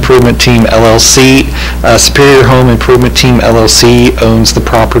Home Improvement Team, LLC. Superior Home Improvement Team, LLC owns the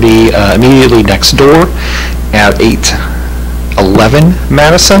property immediately next door at 811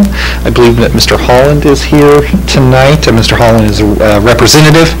 Madison. I believe that Mr. Holland is here tonight, and Mr. Holland is a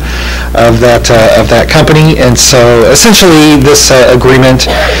representative of that company. And so essentially this agreement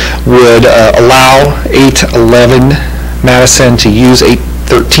would allow 811 Madison to use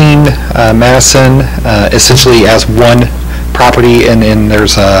 813 Madison essentially as one property, and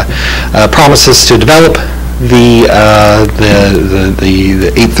there's promises to develop the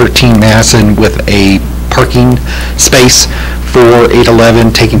 813 Madison with a parking space for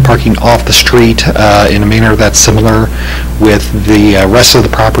 811, taking parking off the street in a manner that's similar with the rest of the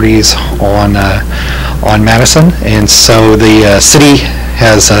properties on Madison. And so the city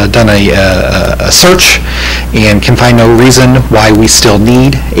has done a search and can find no reason why we still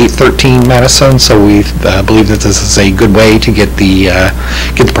need 813 Madison. So we believe that this is a good way to get the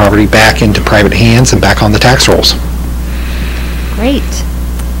property back into private hands and back on the tax rolls. Great.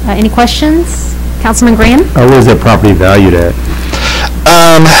 Any questions? Councilman Graham? What is that property valued at?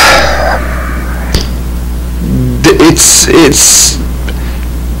 It's.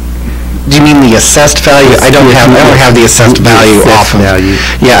 Do you mean the assessed value? I don't have the assessed value off.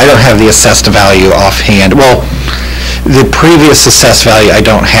 Yeah, I don't have the assessed value offhand. Well, the previous assessed value I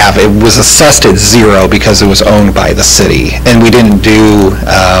don't have. It was assessed at 0 because it was owned by the city, and we didn't do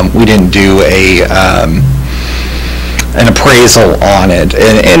an appraisal on it,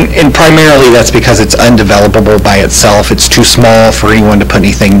 and primarily that's because it's undevelopable by itself. It's too small for anyone to put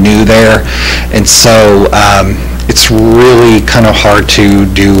anything new there, and so it's really kind of hard to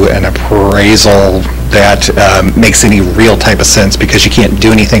do an appraisal that makes any real type of sense, because you can't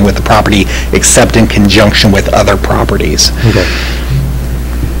do anything with the property except in conjunction with other properties. Okay.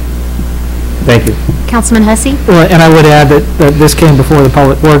 Thank you. Councilman Hussey? Well, and I would add that this came before the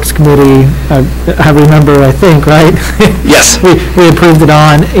Public Works Committee, I remember, I think, right? Yes. We approved it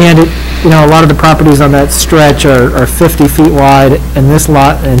on, and a lot of the properties on that stretch are 50 feet wide, and this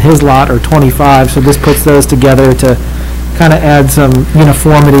lot and his lot are 25, so this puts those together to kind of add some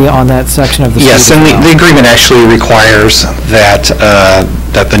uniformity on that section of the street. Yes, and the agreement actually requires that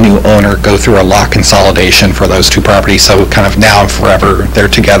the new owner go through a lot consolidation for those two properties, so kind of now and forever they're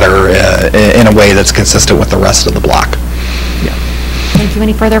together in a way that's consistent with the rest of the block. Yeah. Thank you.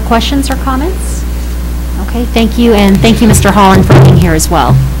 Any further questions or comments? Okay, thank you, and thank you, Mr. Holland, for being here as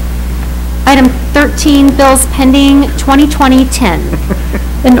well. Item 13, bills pending, 2020-10.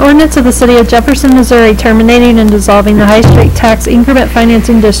 An ordinance of the City of Jefferson, Missouri terminating and dissolving the High Street Tax Increment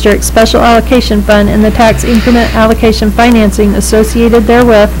Financing District Special Allocation Fund and the Tax Increment Allocation Financing associated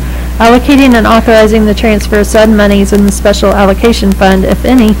therewith, allocating and authorizing the transfer of said monies in the Special Allocation Fund, if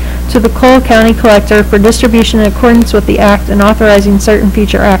any, to the Cole County Collector for distribution in accordance with the Act and authorizing certain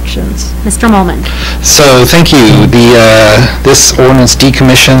future actions. Mr. Molman. So, thank you. This ordinance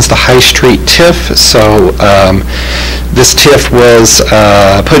decommissions the High Street TIF. So, this TIF was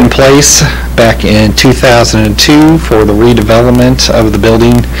put in place back in 2002 for the redevelopment of the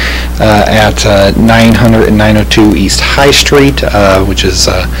building at 900 and 902 East High Street, which is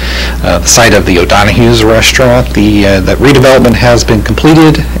the site of the O'Donoghue's restaurant. That redevelopment has been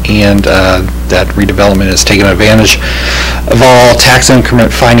completed, and that redevelopment has taken advantage of all tax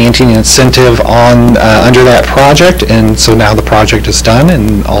increment financing incentive on under that project, and so now the project is done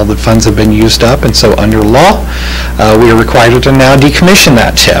and all the funds have been used up, and so under law we are required to now decommission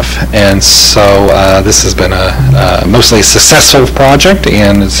that TIF, and so this has been a mostly successful project,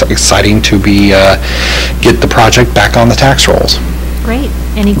 and it's exciting to be get the project back on the tax rolls. Great.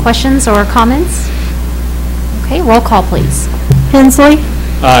 Any questions or comments? Okay, roll call, please. Hensley,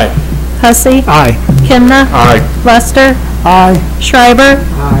 Aye. Hussey, Aye. Kimna, Aye. Lester, Aye. Schreiber,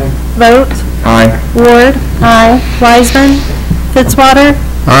 Aye. Vogt, Aye. Ward, Wiseman, Fitzwater,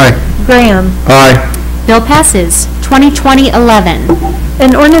 Aye. Graham. Aye. Bill passes. 2020-11.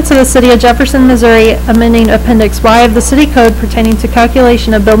 An ordinance of the City of Jefferson, Missouri, amending Appendix Y of the City Code pertaining to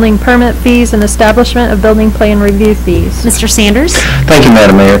calculation of building permit fees and establishment of building plan review fees. Mr. Sanders? Thank you,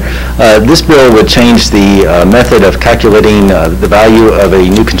 Madam Mayor. This bill would change the method of calculating the value of a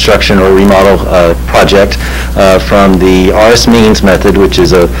new construction or remodel project from the RS Means method, which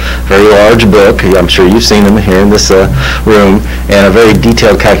is a very large book, I'm sure you've seen them here in this room, and a very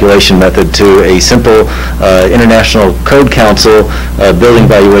detailed calculation method, to a simple International Code Council building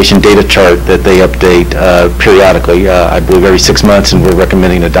valuation data chart that they update periodically, I believe every 6 months, and we're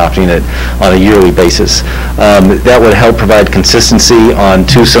recommending adopting it on a yearly basis. That would help provide consistency on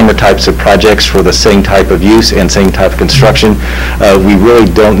two similar types of projects for the same type of use and same type of construction. We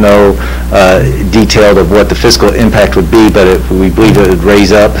really don't know detailed of what the fiscal impact would be, but we believe it would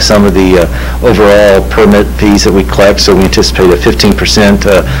raise up some of the overall permit fees that we collect, so we anticipate a 15%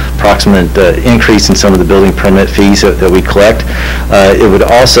 approximate increase in some of the building permit fees that we collect. It would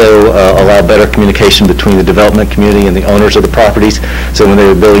also allow better communication between the development community and the owners of the properties, so when they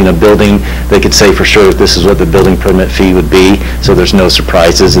were building a building, they could say for sure that this is what the building permit fee would be, so there's no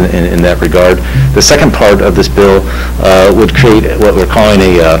surprises in that regard. The second part of this bill would create what we're calling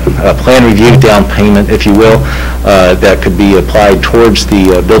a plan review down payment, if you will, that could be applied towards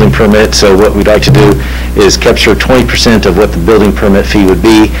the building permit. So what we'd like to do is capture 20% of what the building permit fee would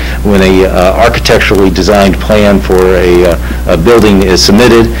be when a architecturally designed plan for a building is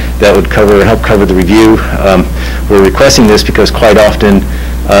submitted. That would help cover the review. We're requesting this because quite often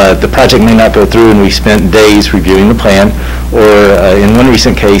the project may not go through and we spent days reviewing the plan, or in one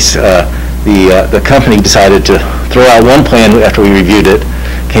recent case, the company decided to throw out one plan after we reviewed it,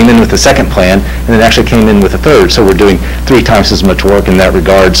 came in with a second plan, and then actually came in with a third. So we're doing 3 times as much work in that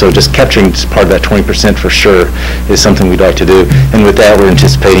regard. So just capturing part of that 20% for sure is something we'd like to do. And with that, we're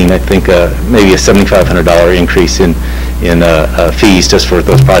anticipating, I think, maybe a $7,500 increase in fees just for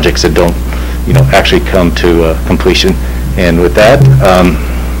those projects that don't, actually come to completion. And with that,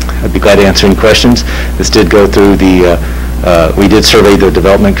 I'd be glad to answer any questions. This did go through we did survey the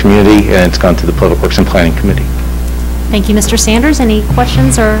development community, and it's gone through the Public Works and Planning Committee. Thank you, Mr. Sanders. Any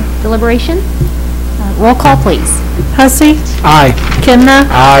questions or deliberation? Roll call, please. Hussey, Aye. Kimna,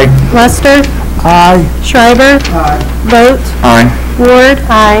 Aye. Lester, Aye. Schreiber, Vogt, Aye. Ward,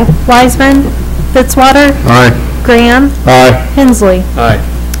 Wiseman, Fitzwater, Aye. Graham, Aye. Hensley. Aye.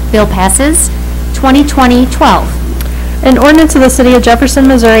 Bill passes. 2020-12. An ordinance of the City of Jefferson,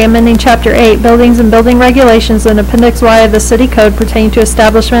 Missouri, amending Chapter 8, Buildings and Building Regulations, and Appendix Y of the City Code pertaining to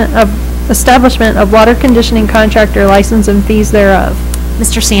establishment of water conditioning contractor license and fees thereof.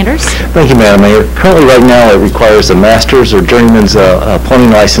 Mr. Sanders? Thank you, Madam Mayor. Currently, right now, it requires a master's or journeyman's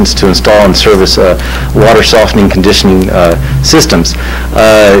plumbing license to install and service water softening conditioning systems.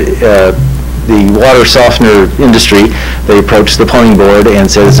 The water softener industry, they approached the plumbing board and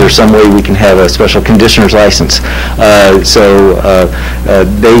said, is there some way we can have a special conditioner's license? So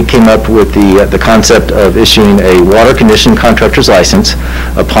they came up with the concept of issuing a water conditioning contractor's license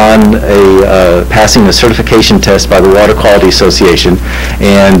upon passing a certification test by the Water Quality Association,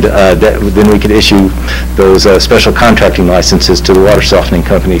 and then we could issue those special contracting licenses to the water softening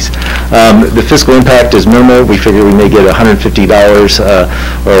companies. The fiscal impact is minimal. We figure we may get $150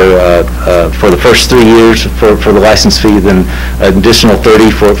 for the first 3 years for the license fee, then an additional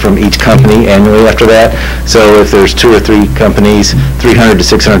 $30 from each company annually after that. So if there's 2 or 3 companies, $300 to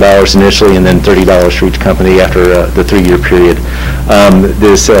 $600 initially, and then $30 for each company after the 3-year period.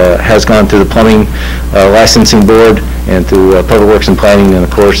 This has gone through the Plumbing Licensing Board and through Public Works and Planning, and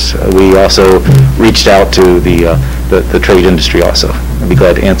of course we also reached out to the trade industry also. I'd be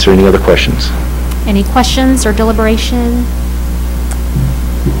glad to answer any other questions. Any questions or deliberation?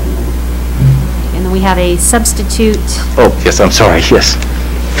 And then we have a substitute. Oh, yes, I'm sorry, yes.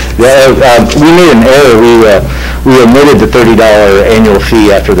 We made an error. We omitted the $30 annual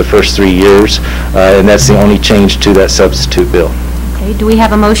fee after the first 3 years, and that's the only change to that substitute bill. Okay, do we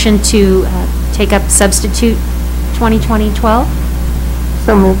have a motion to take up substitute 2020-12?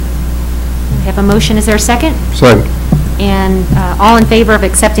 So moved. We have a motion, is there a second? Second. And all in favor of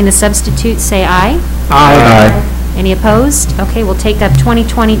accepting the substitute, say aye. Aye. Any opposed? Okay, we'll take up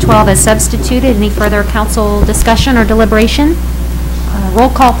 2020-12 as substituted. Any further council discussion or deliberation? Roll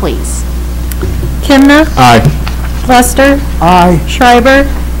call, please. Kimna, Aye. Lester, Aye. Schreiber,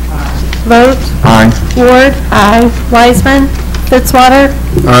 Vogt, Aye. Ward, Wiseman, Fitzwater,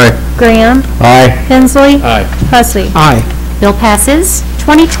 Aye. Graham, Aye. Hensley, Aye. Hussey. Aye. Bill passes.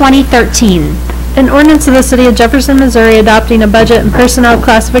 2020-13. An ordinance of the City of Jefferson, Missouri adopting a budget and personnel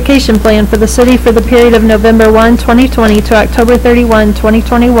classification plan for the city for the period of November 1, 2020 to October 31,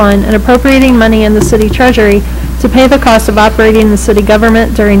 2021, and appropriating money in the city treasury to pay the cost of operating the city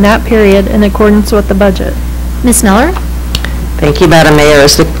government during that period in accordance with the budget. Ms. Miller? Thank you, Madam Mayor.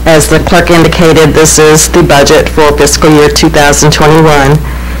 As the clerk indicated, this is the budget for fiscal year 2021.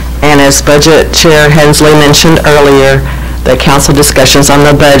 And as Budget Chair Hensley mentioned earlier, the council discussions on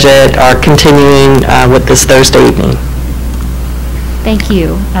the budget are continuing with this Thursday evening. Thank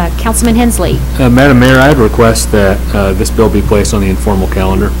you. Councilman Hensley? Madam Mayor, I'd request that this bill be placed on the informal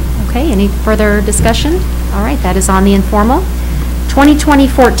calendar. Okay, any further discussion? All right, that is on the informal.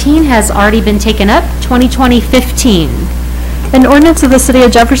 2020-14 has already been taken up. 2020-15. An ordinance of the City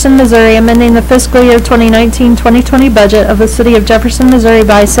of Jefferson, Missouri amending the fiscal year 2019-2020 budget of the City of Jefferson, Missouri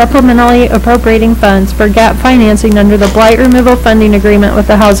by supplementally appropriating funds for gap financing under the Blight Removal Funding Agreement with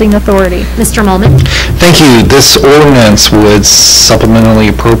the Housing Authority. Mr. Molman? Thank you. This ordinance would supplementally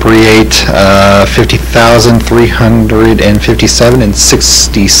appropriate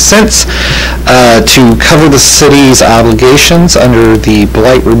 $50,357.60 to cover the city's obligations under the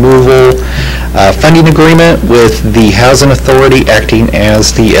Blight Removal Funding Agreement with the Housing Authority, acting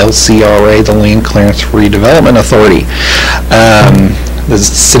as the LCRA, the Land Clearance Redevelopment Authority. The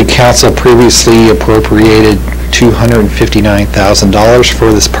City Council previously appropriated $259,000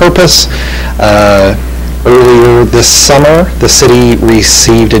 for this purpose. Earlier this summer, the city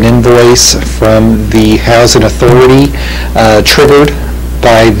received an invoice from the Housing Authority triggered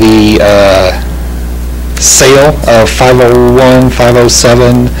by the sale of 501,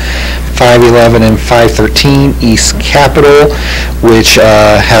 507, 511, and 513 East Capitol, which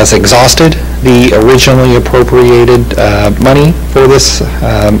has exhausted the originally appropriated money for this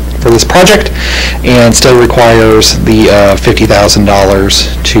project, and still requires the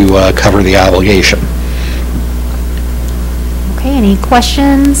 $50,000 to cover the obligation. Okay, any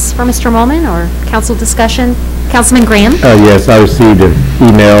questions for Mr. Molman or council discussion? Councilman Graham? Yes, I received an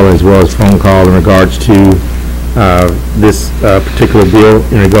email as well as phone call in regards to this particular bill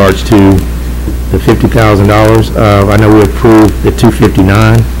in regards to the $50,000. I know we approved the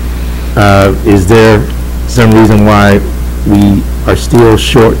 $259,000. Is there some reason why we are still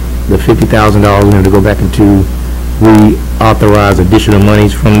short the $50,000? We have to go back into reauthorize additional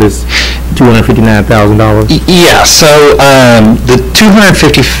monies from this $259,000? Yeah, so the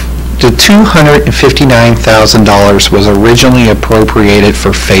 $259,000 was originally appropriated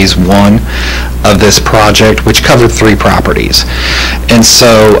for phase 1 of this project, which covered 3 properties. And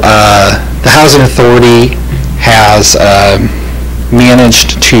so the Housing Authority has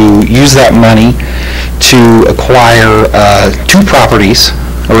managed to use that money to acquire 2 properties,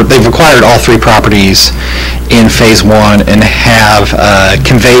 or they've acquired all 3 properties in phase 1 and have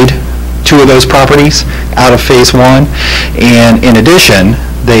conveyed 2 of those properties out of phase 1. And in addition,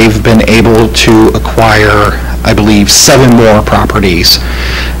 they've been able to acquire, I believe, 7 more properties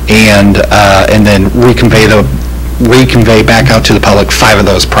and then reconvey back out to the public 5 of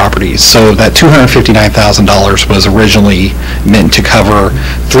those properties. So that $259,000 was originally meant to cover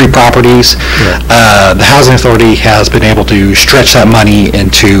 3 properties. Yeah. The Housing Authority has been able to stretch that money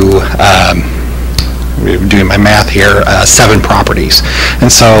into doing my math here, 7 properties.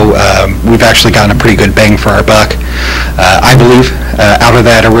 And so we've actually gotten a pretty good bang for our buck. I believe out of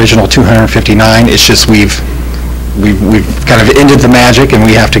that original $259,000, it's just we've kind of ended the magic, and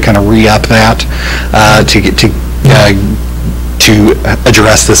we have to kind of re-up that to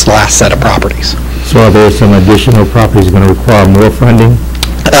address this last set of properties. So are there some additional properties going to require more funding?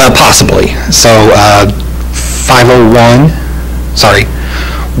 Possibly. So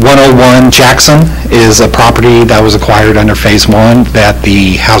 101 Jackson is a property that was acquired under phase 1 that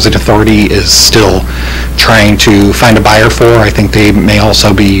the Housing Authority is still trying to find a buyer for. I think they may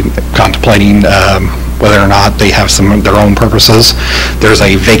also be contemplating whether or not they have some of their own purposes. There's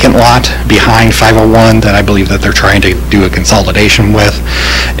a vacant lot behind 501 that I believe that they're trying to do a consolidation with.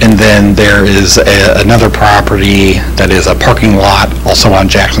 And then there is another property that is a parking lot also on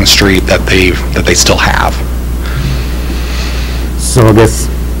Jackson Street that they still have. So I guess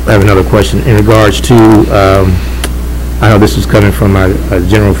I have another question in regards to, I know this is coming from my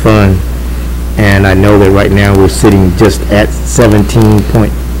general fund, and I know that right now we're sitting just at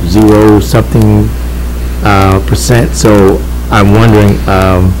 17.0 something percent. So I'm wondering,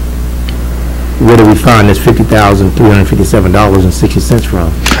 where do we find this $50,357.60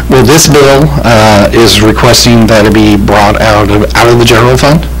 from? Well, this bill is requesting that it be brought out of the general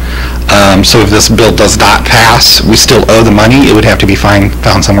fund. So if this bill does not pass, we still owe the money. It would have to be found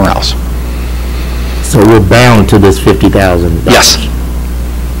somewhere else. So we're bound to this $50,000? Yes.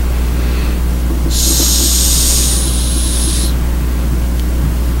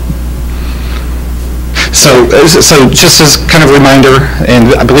 So just as kind of a reminder,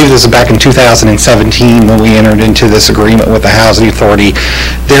 and I believe this is back in 2017 when we entered into this agreement with the Housing Authority,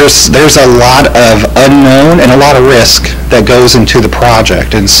 there's a lot of unknown and a lot of risk that goes into the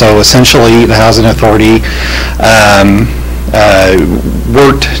project. And so essentially the Housing Authority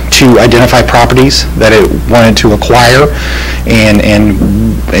worked to identify properties that it wanted to acquire, and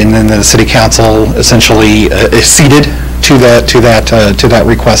then the City Council essentially acceded to that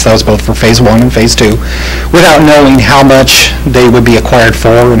request. That was both for Phase 1 and Phase 2, without knowing how much they would be acquired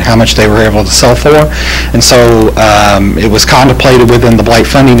for and how much they were able to sell for. And so it was contemplated within the blight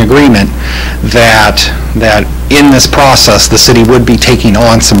funding agreement that in this process the city would be taking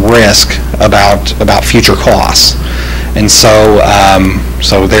on some risk about future costs. And so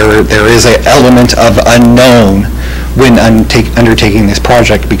there is an element of unknown when undertaking this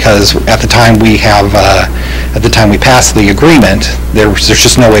project, because at the time we passed the agreement, there's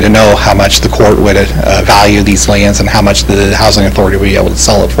just no way to know how much the court would value these lands and how much the Housing Authority would be able to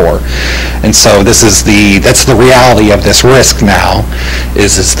sell it for. And so that's the reality of this risk now,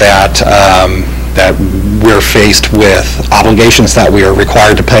 is that that we're faced with obligations that we are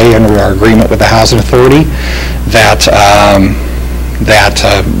required to pay under our agreement with the Housing Authority that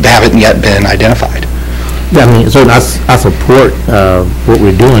haven't yet been identified. Yeah, I mean, certainly I support what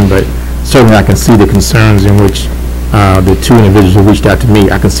we're doing, but certainly I can see the concerns in which the two individuals who reached out to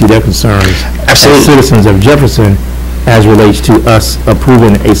me, I can see their concerns as citizens of Jefferson as relates to us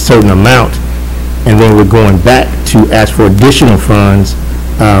approving a certain amount, and then we're going back to ask for additional funds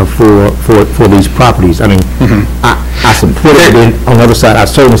for these properties. I mean, I support it, but on the other side, I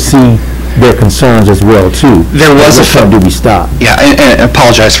certainly see their concerns as well, too. There was a do we stop? Yeah, and I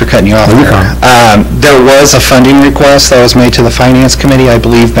apologize for cutting you off there. There was a funding request that was made to the Finance Committee, I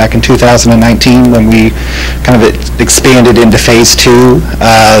believe, back in 2019 when we kind of expanded into Phase 2.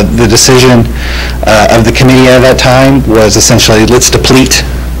 The decision of the committee at that time was essentially, let's deplete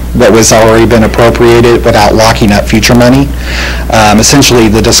what was already been appropriated without locking up future money. Essentially,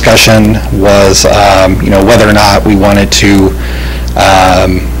 the discussion was, whether or not we wanted to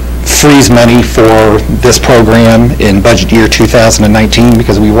freeze money for this program in budget year 2019,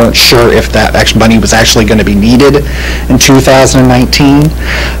 because we weren't sure if that money was actually going to be needed in 2019.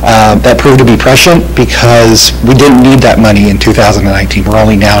 That proved to be prescient, because we didn't need that money in 2019. We're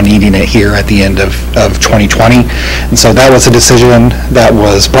only now needing it here at the end of 2020. And so that was a decision that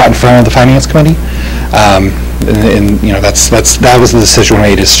was brought in front of the Finance Committee. That was the decision we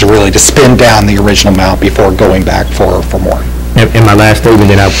made, is to really spend down the original amount before going back for more. In my last statement,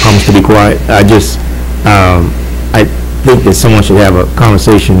 then I promise to be quiet, I think that someone should have a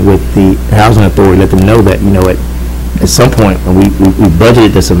conversation with the Housing Authority, let them know that, at some point, when we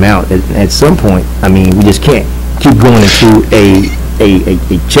budgeted this amount, at some point, I mean, we just can't keep going into a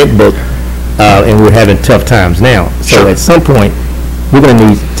checkbook, and we're having tough times now. So at some point, we're going to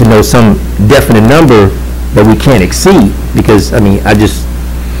need to know some definite number that we can't exceed, because, I mean,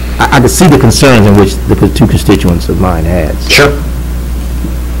 I can see the concerns in which the two constituents of mine had. So sure.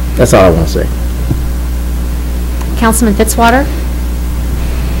 That's all I want to say. Councilman Fitzwater?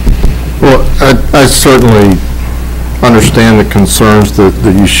 Well, I certainly understand the concerns that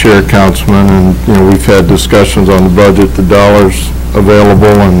you share, Councilman, and we've had discussions on the budget, the dollars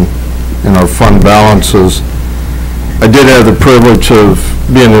available, and our fund balances. I did have the privilege of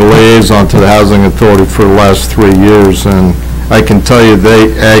being a liaison to the Housing Authority for the last 3 years, and I can tell you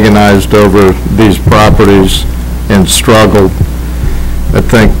they agonized over these properties and struggled. I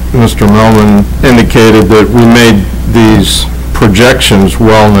think Mr. Millman indicated that we made these projections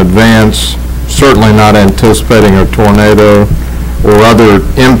well in advance, certainly not anticipating a tornado or other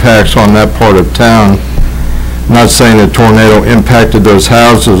impacts on that part of town. I'm not saying the tornado impacted those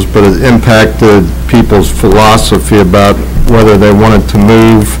houses, but it impacted people's philosophy about whether they wanted to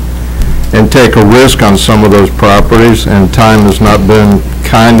move and take a risk on some of those properties, and time has not been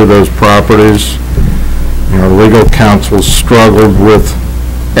kind to those properties. You know, legal counsel struggled with,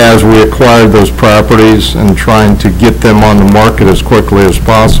 as we acquired those properties and trying to get them on the market as quickly as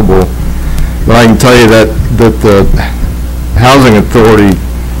possible. But I can tell you that the Housing Authority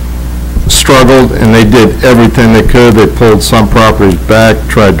struggled, and they did everything they could. They pulled some properties back,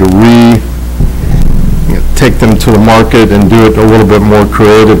 tried to take them to the market and do it a little bit more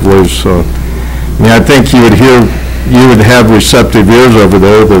creatively. So, I mean, I think you would have receptive ears over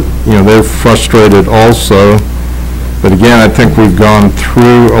there that, you know, they're frustrated also. But again, I think we've gone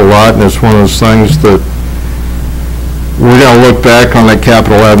through a lot, and it's one of those things that we're going to look back on that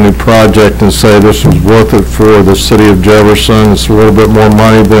Capitol Avenue project and say this was worth it for the city of Jefferson. It's a little bit more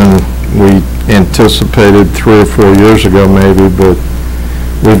money than we anticipated 3 or 4 years ago maybe, but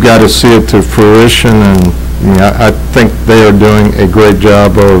we've got to see it to fruition, and you know, I think they are doing a great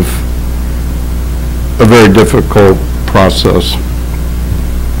job of a very difficult process.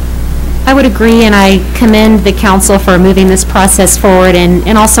 I would agree, and I commend the council for moving this process forward,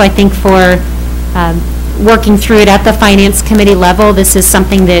 and also I think for working through it at the Finance Committee level. This is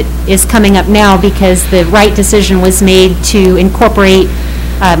something that is coming up now because the right decision was made to incorporate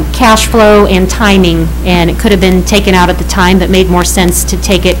cash flow and timing, and it could have been taken out at the time, but made more sense to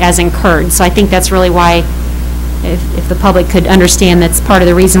take it as incurred. So I think that's really why, if the public could understand, that's part of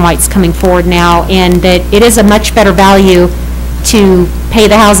the reason why it's coming forward now, and that it is a much better value to pay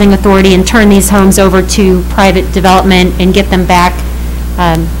the Housing Authority and turn these homes over to private development and get them back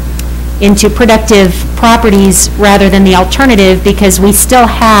into productive properties rather than the alternative, because we still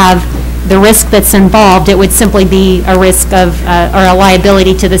have the risk that's involved. It would simply be a risk of, or a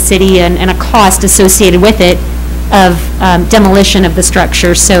liability to the city and a cost associated with it of demolition of the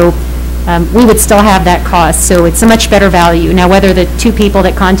structure. So we would still have that cost. So it's a much better value. Now, whether the 2 people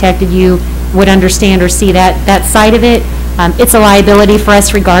that contacted you would understand or see that side of it, it's a liability for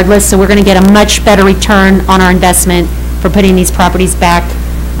us regardless. So we're going to get a much better return on our investment for putting these properties back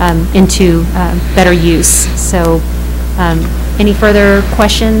into better use. So any further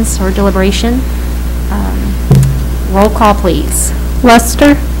questions or deliberation? Roll call, please.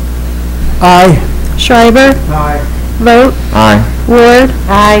 Lester? Aye. Schreiber? Aye. Vogt? Aye. Ward?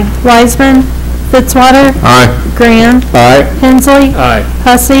 Aye. Wiseman? Fitzwater? Aye. Grand? Aye. Hensley? Aye.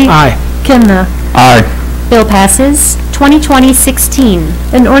 Hussey? Aye. Kimna? Aye. Bill passes.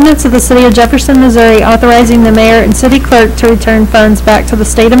 2020-16. An ordinance of the City of Jefferson, Missouri authorizing the mayor and city clerk to return funds back to the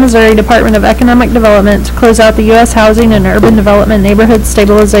State of Missouri Department of Economic Development to close out the U.S. Housing and Urban Development Neighborhood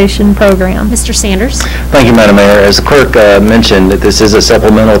Stabilization Program. Mr. Sanders? Thank you, Madam Mayor. As the clerk mentioned, that this is a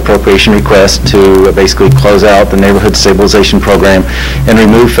supplemental appropriation request to basically close out the Neighborhood Stabilization Program and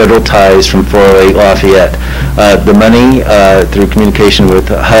remove federal ties from 408 Lafayette. The money, through communication with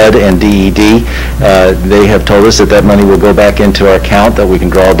HUD and DED, they have told us that money will go back into our account that we can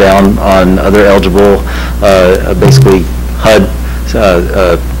draw down on other eligible, basically HUD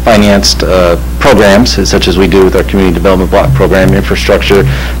financed programs, such as we do with our Community Development Block Program, infrastructure,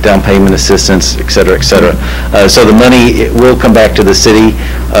 down payment assistance, et cetera, et cetera. So the money will come back to the city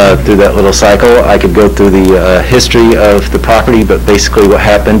through that little cycle. I could go through the history of the property, but basically what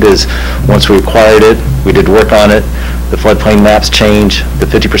happened is once we acquired it, we did work on it, the floodplain maps changed, the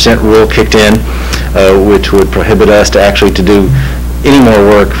 50% rule kicked in, which would prohibit us to actually to do any more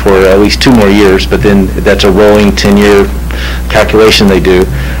work for at least 2 more years, but then that's a rolling 10-year calculation they do,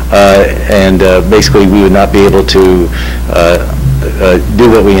 and basically we would not be able to do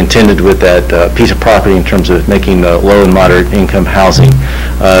what we intended with that piece of property in terms of making low and moderate income housing.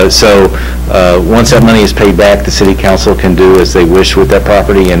 So once that money is paid back, the City Council can do as they wish with that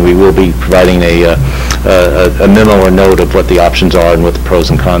property, and we will be providing a memo or note of what the options are and what the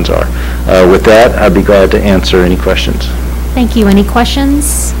pros and cons are. With that, I'd be glad to answer any questions. Thank you. Any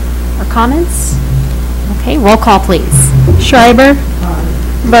questions or comments? Okay, roll call, please. Schreiber?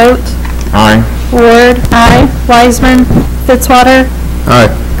 Vogt? Aye. Ward? Aye. Wiseman? Fitzwater?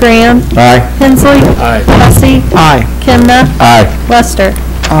 Aye. Grand? Aye. Hensley? Aye. Hussey? Aye. Kimna? Aye. Lester?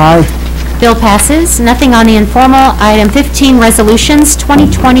 Aye. Bill passes. Nothing on the informal. Item 15, resolutions,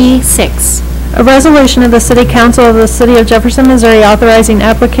 2026. A resolution of the City Council of the City of Jefferson, Missouri authorizing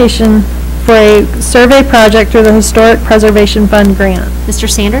application for a survey project through the Historic Preservation Fund grant. Mr.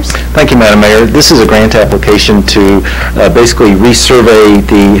 Sanders? Thank you, Madam Mayor. This is a grant application to basically resurvey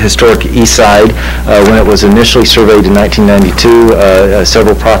the historic east side. When it was initially surveyed in 1992,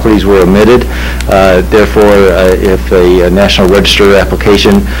 several properties were omitted. Therefore, if a National Register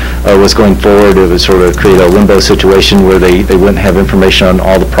application was going forward, it would sort of create a limbo situation where they wouldn't have information on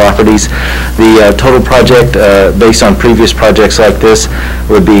all the properties. The total project, based on previous projects like this,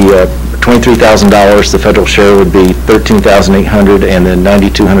 would be $23,000. The federal share would be $13,800, and then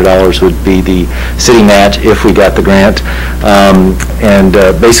 $9,200 would be the city match if we got the grant.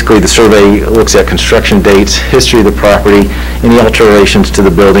 Basically, the survey looks at construction dates, history of the property, any alterations to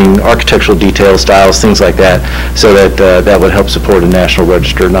the building, architectural details, styles, things like that, so that that would help support a National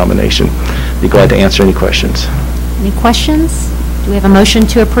Register nomination. Be glad to answer any questions. Any questions? Do we have a motion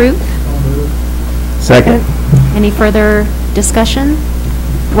to approve? Second. Any further discussion?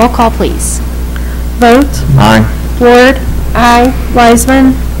 Roll call, please. Vote. Aye. Ward. Aye.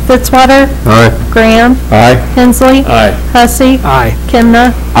 Wiseman. Fitzwater. Aye. Graham. Aye. Hensley. Aye. Hussey. Aye.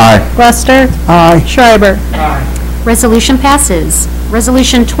 Kimna. Aye. Lester. Aye. Schreiber. Resolution passes.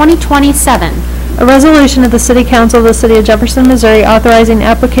 Resolution 2027. A resolution of the City Council of the City of Jefferson, Missouri authorizing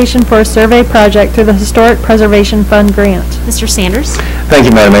application for a survey project through the Historic Preservation Fund grant. Mr. Sanders? Thank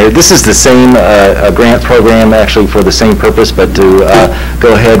you, Madam Mayor. This is the same grant program, actually for the same purpose, but to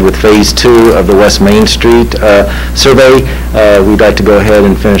go ahead with Phase 2 of the West Main Street survey. We'd like to go ahead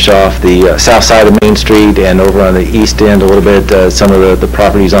and finish off the south side of Main Street and over on the east end a little bit, some of the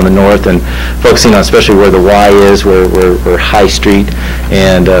properties on the north, and focusing on especially where the Y is, where High Street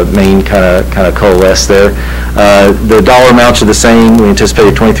and Main kind of coalesce there. The dollar amounts are the same. We anticipate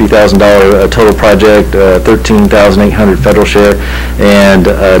a $23,000 total project, $13,800 federal share, and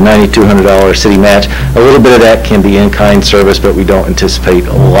 $9,200 city match. A little bit of that can be in-kind service, but we don't anticipate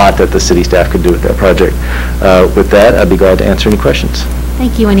a lot that the city staff could do with that project. With that, I'd be glad to answer any questions.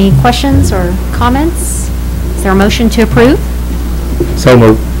 Thank you. Any questions or comments? Is there a motion to approve? So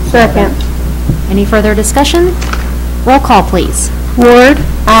moved. Second. Any further discussion? Roll call, please. Ward.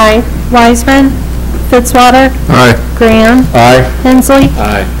 Aye. Wiseman. Fitzwater. Aye. Graham. Aye. Hensley.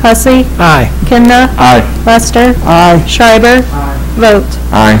 Aye. Hussey. Aye. Kimna. Aye. Lester. Aye. Schreiber. Vote.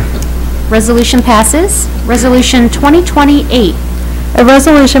 Aye. Resolution passes. Resolution 2028. A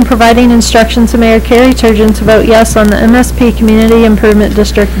resolution providing instructions to Mayor Carrie Turgeon to vote yes on the MSP Community Improvement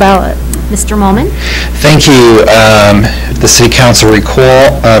District ballot. Mr. Molman? Thank you. The City Council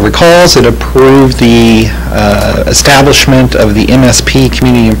recalls it approved the establishment of the MSP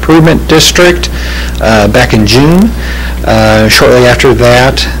Community Improvement District back in June. Shortly after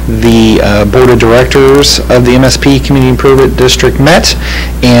that, the Board of Directors of the MSP Community Improvement District met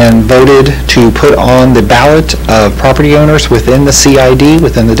and voted to put on the ballot of property owners within the CID,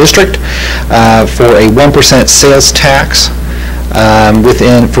 within the district, for a 1% sales tax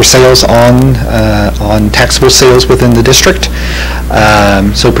for sales on taxable sales within the district.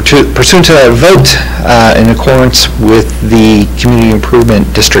 So pursuant to that vote, in accordance with the Community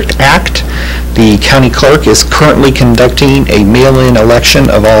Improvement District Act, the county clerk is currently conducting a mail-in election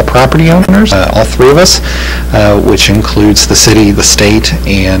of all property owners, all three of us, which includes the city, the state,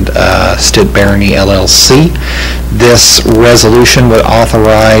 and Stitt Barony LLC. This resolution would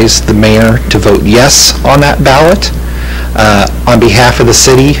authorize the mayor to vote yes on that ballot on behalf of the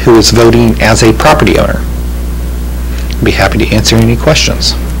city who is voting as a property owner. I'd be happy to answer any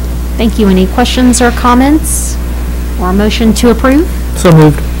questions. Thank you. Any questions or comments? Or a motion to approve? So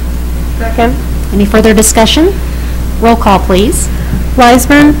moved. Second. Any further discussion? Roll call, please.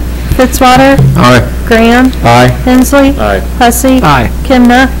 Wiseman. Fitzwater. Aye. Graham. Aye. Hensley. Aye. Hussey. Aye.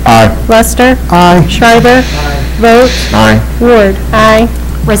 Kimna. Aye. Lester. Aye. Schreiber. Vote. Aye. Ward. Aye.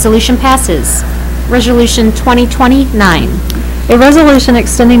 Resolution passes. Resolution 2029. A resolution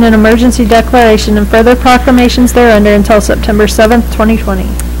extending an emergency declaration and further proclamations thereunder until September 7th, 2020.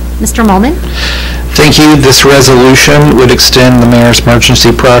 Mr. Molman? Thank you. This resolution would extend the mayor's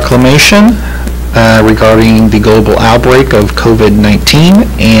emergency proclamation regarding the global outbreak of COVID-19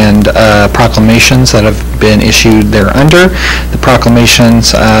 and proclamations that have been issued thereunder. The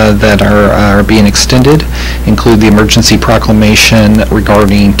proclamations that are being extended include the emergency proclamation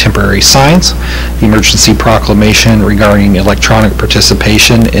regarding temporary signs, the emergency proclamation regarding electronic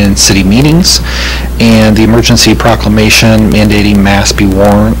participation in city meetings, and the emergency proclamation mandating masks be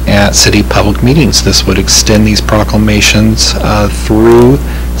worn at city public meetings. This would extend these proclamations through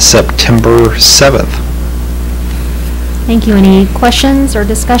September 7th. Thank you. Any questions or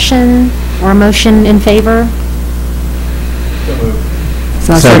discussion or a motion in favor?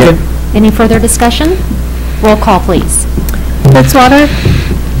 Second. Any further discussion? Roll call, please. Fitzwater.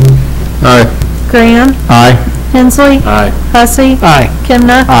 Aye. Graham. Aye. Hensley. Aye. Hussey. Aye.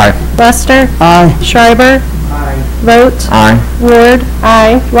 Kimna. Aye. Lester. Aye. Schreiber. Vote. Aye. Ward.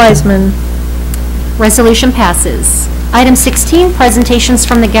 Aye. Wiseman. Resolution passes. Item 16, presentations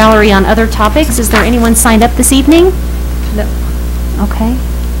from the gallery on other topics. Is there anyone signed up this evening? No. Okay.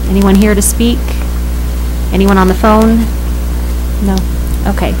 Anyone here to speak? Anyone on the phone? No.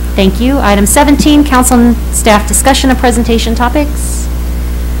 Okay, thank you. Item 17, council and staff discussion of presentation topics.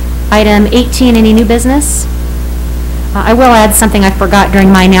 Item 18, any new business? I will add something I forgot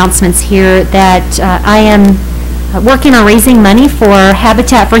during my announcements here, that I am working on raising money for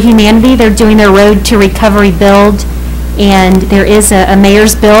Habitat for Humanity. They're doing their Road to Recovery build, and there is a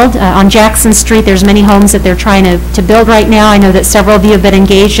mayor's build on Jackson Street. There's many homes that they're trying to build right now. I know that several of you have been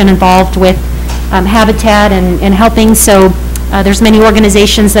engaged and involved with Habitat and helping, so there's many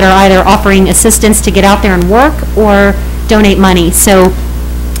organizations that are either offering assistance to get out there and work or donate money. So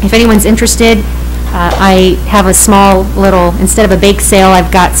if anyone's interested, I have a small little, instead of a bake sale,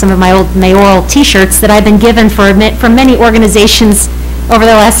 I've got some of my old mayoral t-shirts that I've been given from many organizations over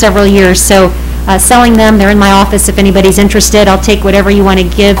the last several years. So selling them, they're in my office if anybody's interested. I'll take whatever you want to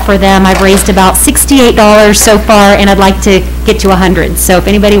give for them. I've raised about $68 so far, and I'd like to get to 100. So if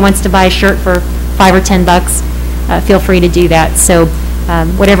anybody wants to buy a shirt for $5 or $10, feel free to do that. So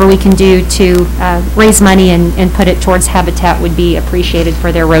whatever we can do to raise money and put it towards Habitat would be appreciated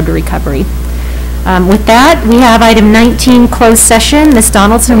for their Road to Recovery. With that, we have item 19, closed session. Ms.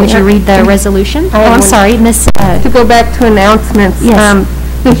 Donaldson, would you read the resolution? Oh, I'm sorry, Ms. To go back to announcements. Yes.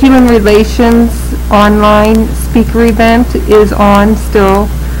 The Human Relations online speaker event is on still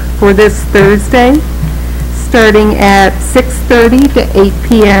for this Thursday, starting at 6:30 to 8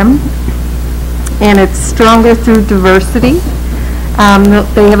 p.m. And it's Stronger Through Diversity.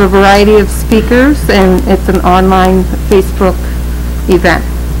 They have a variety of speakers, and it's an online Facebook event.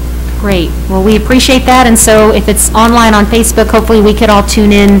 Great. Well, we appreciate that, and so if it's online on Facebook, hopefully we could all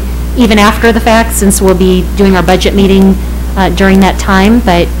tune in even after the fact, since we'll be doing our budget meeting during that time,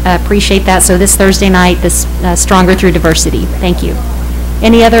 but appreciate that. So this Thursday night, this Stronger Through Diversity. Thank you.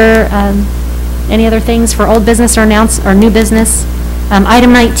 Any other things for old business or new business?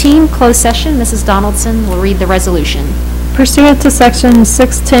 Item 19, closed session. Mrs. Donaldson will read the resolution. Pursuant to Section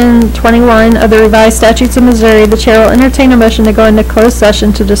 61021 of the revised statutes of Missouri, the chair will entertain a motion to go into closed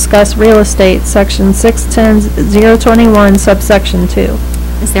session to discuss real estate, Section 610-021, subsection 2.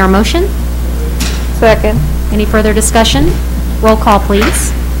 Is there a motion? Second. Any further discussion? Roll call,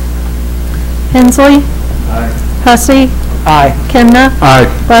 please. Hensley? Aye. Hussey? Aye. Kimna? Aye.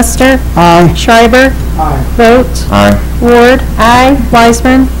 Lester? Aye. Schreiber? Aye. Vogt? Aye. Ward? Aye.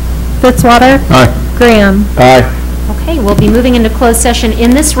 Wiseman? Fitzwater? Aye. Graham? Aye. Okay, we'll be moving into closed session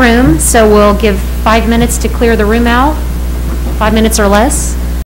in this room, so we'll give 5 minutes to clear the room out, 5 minutes or less.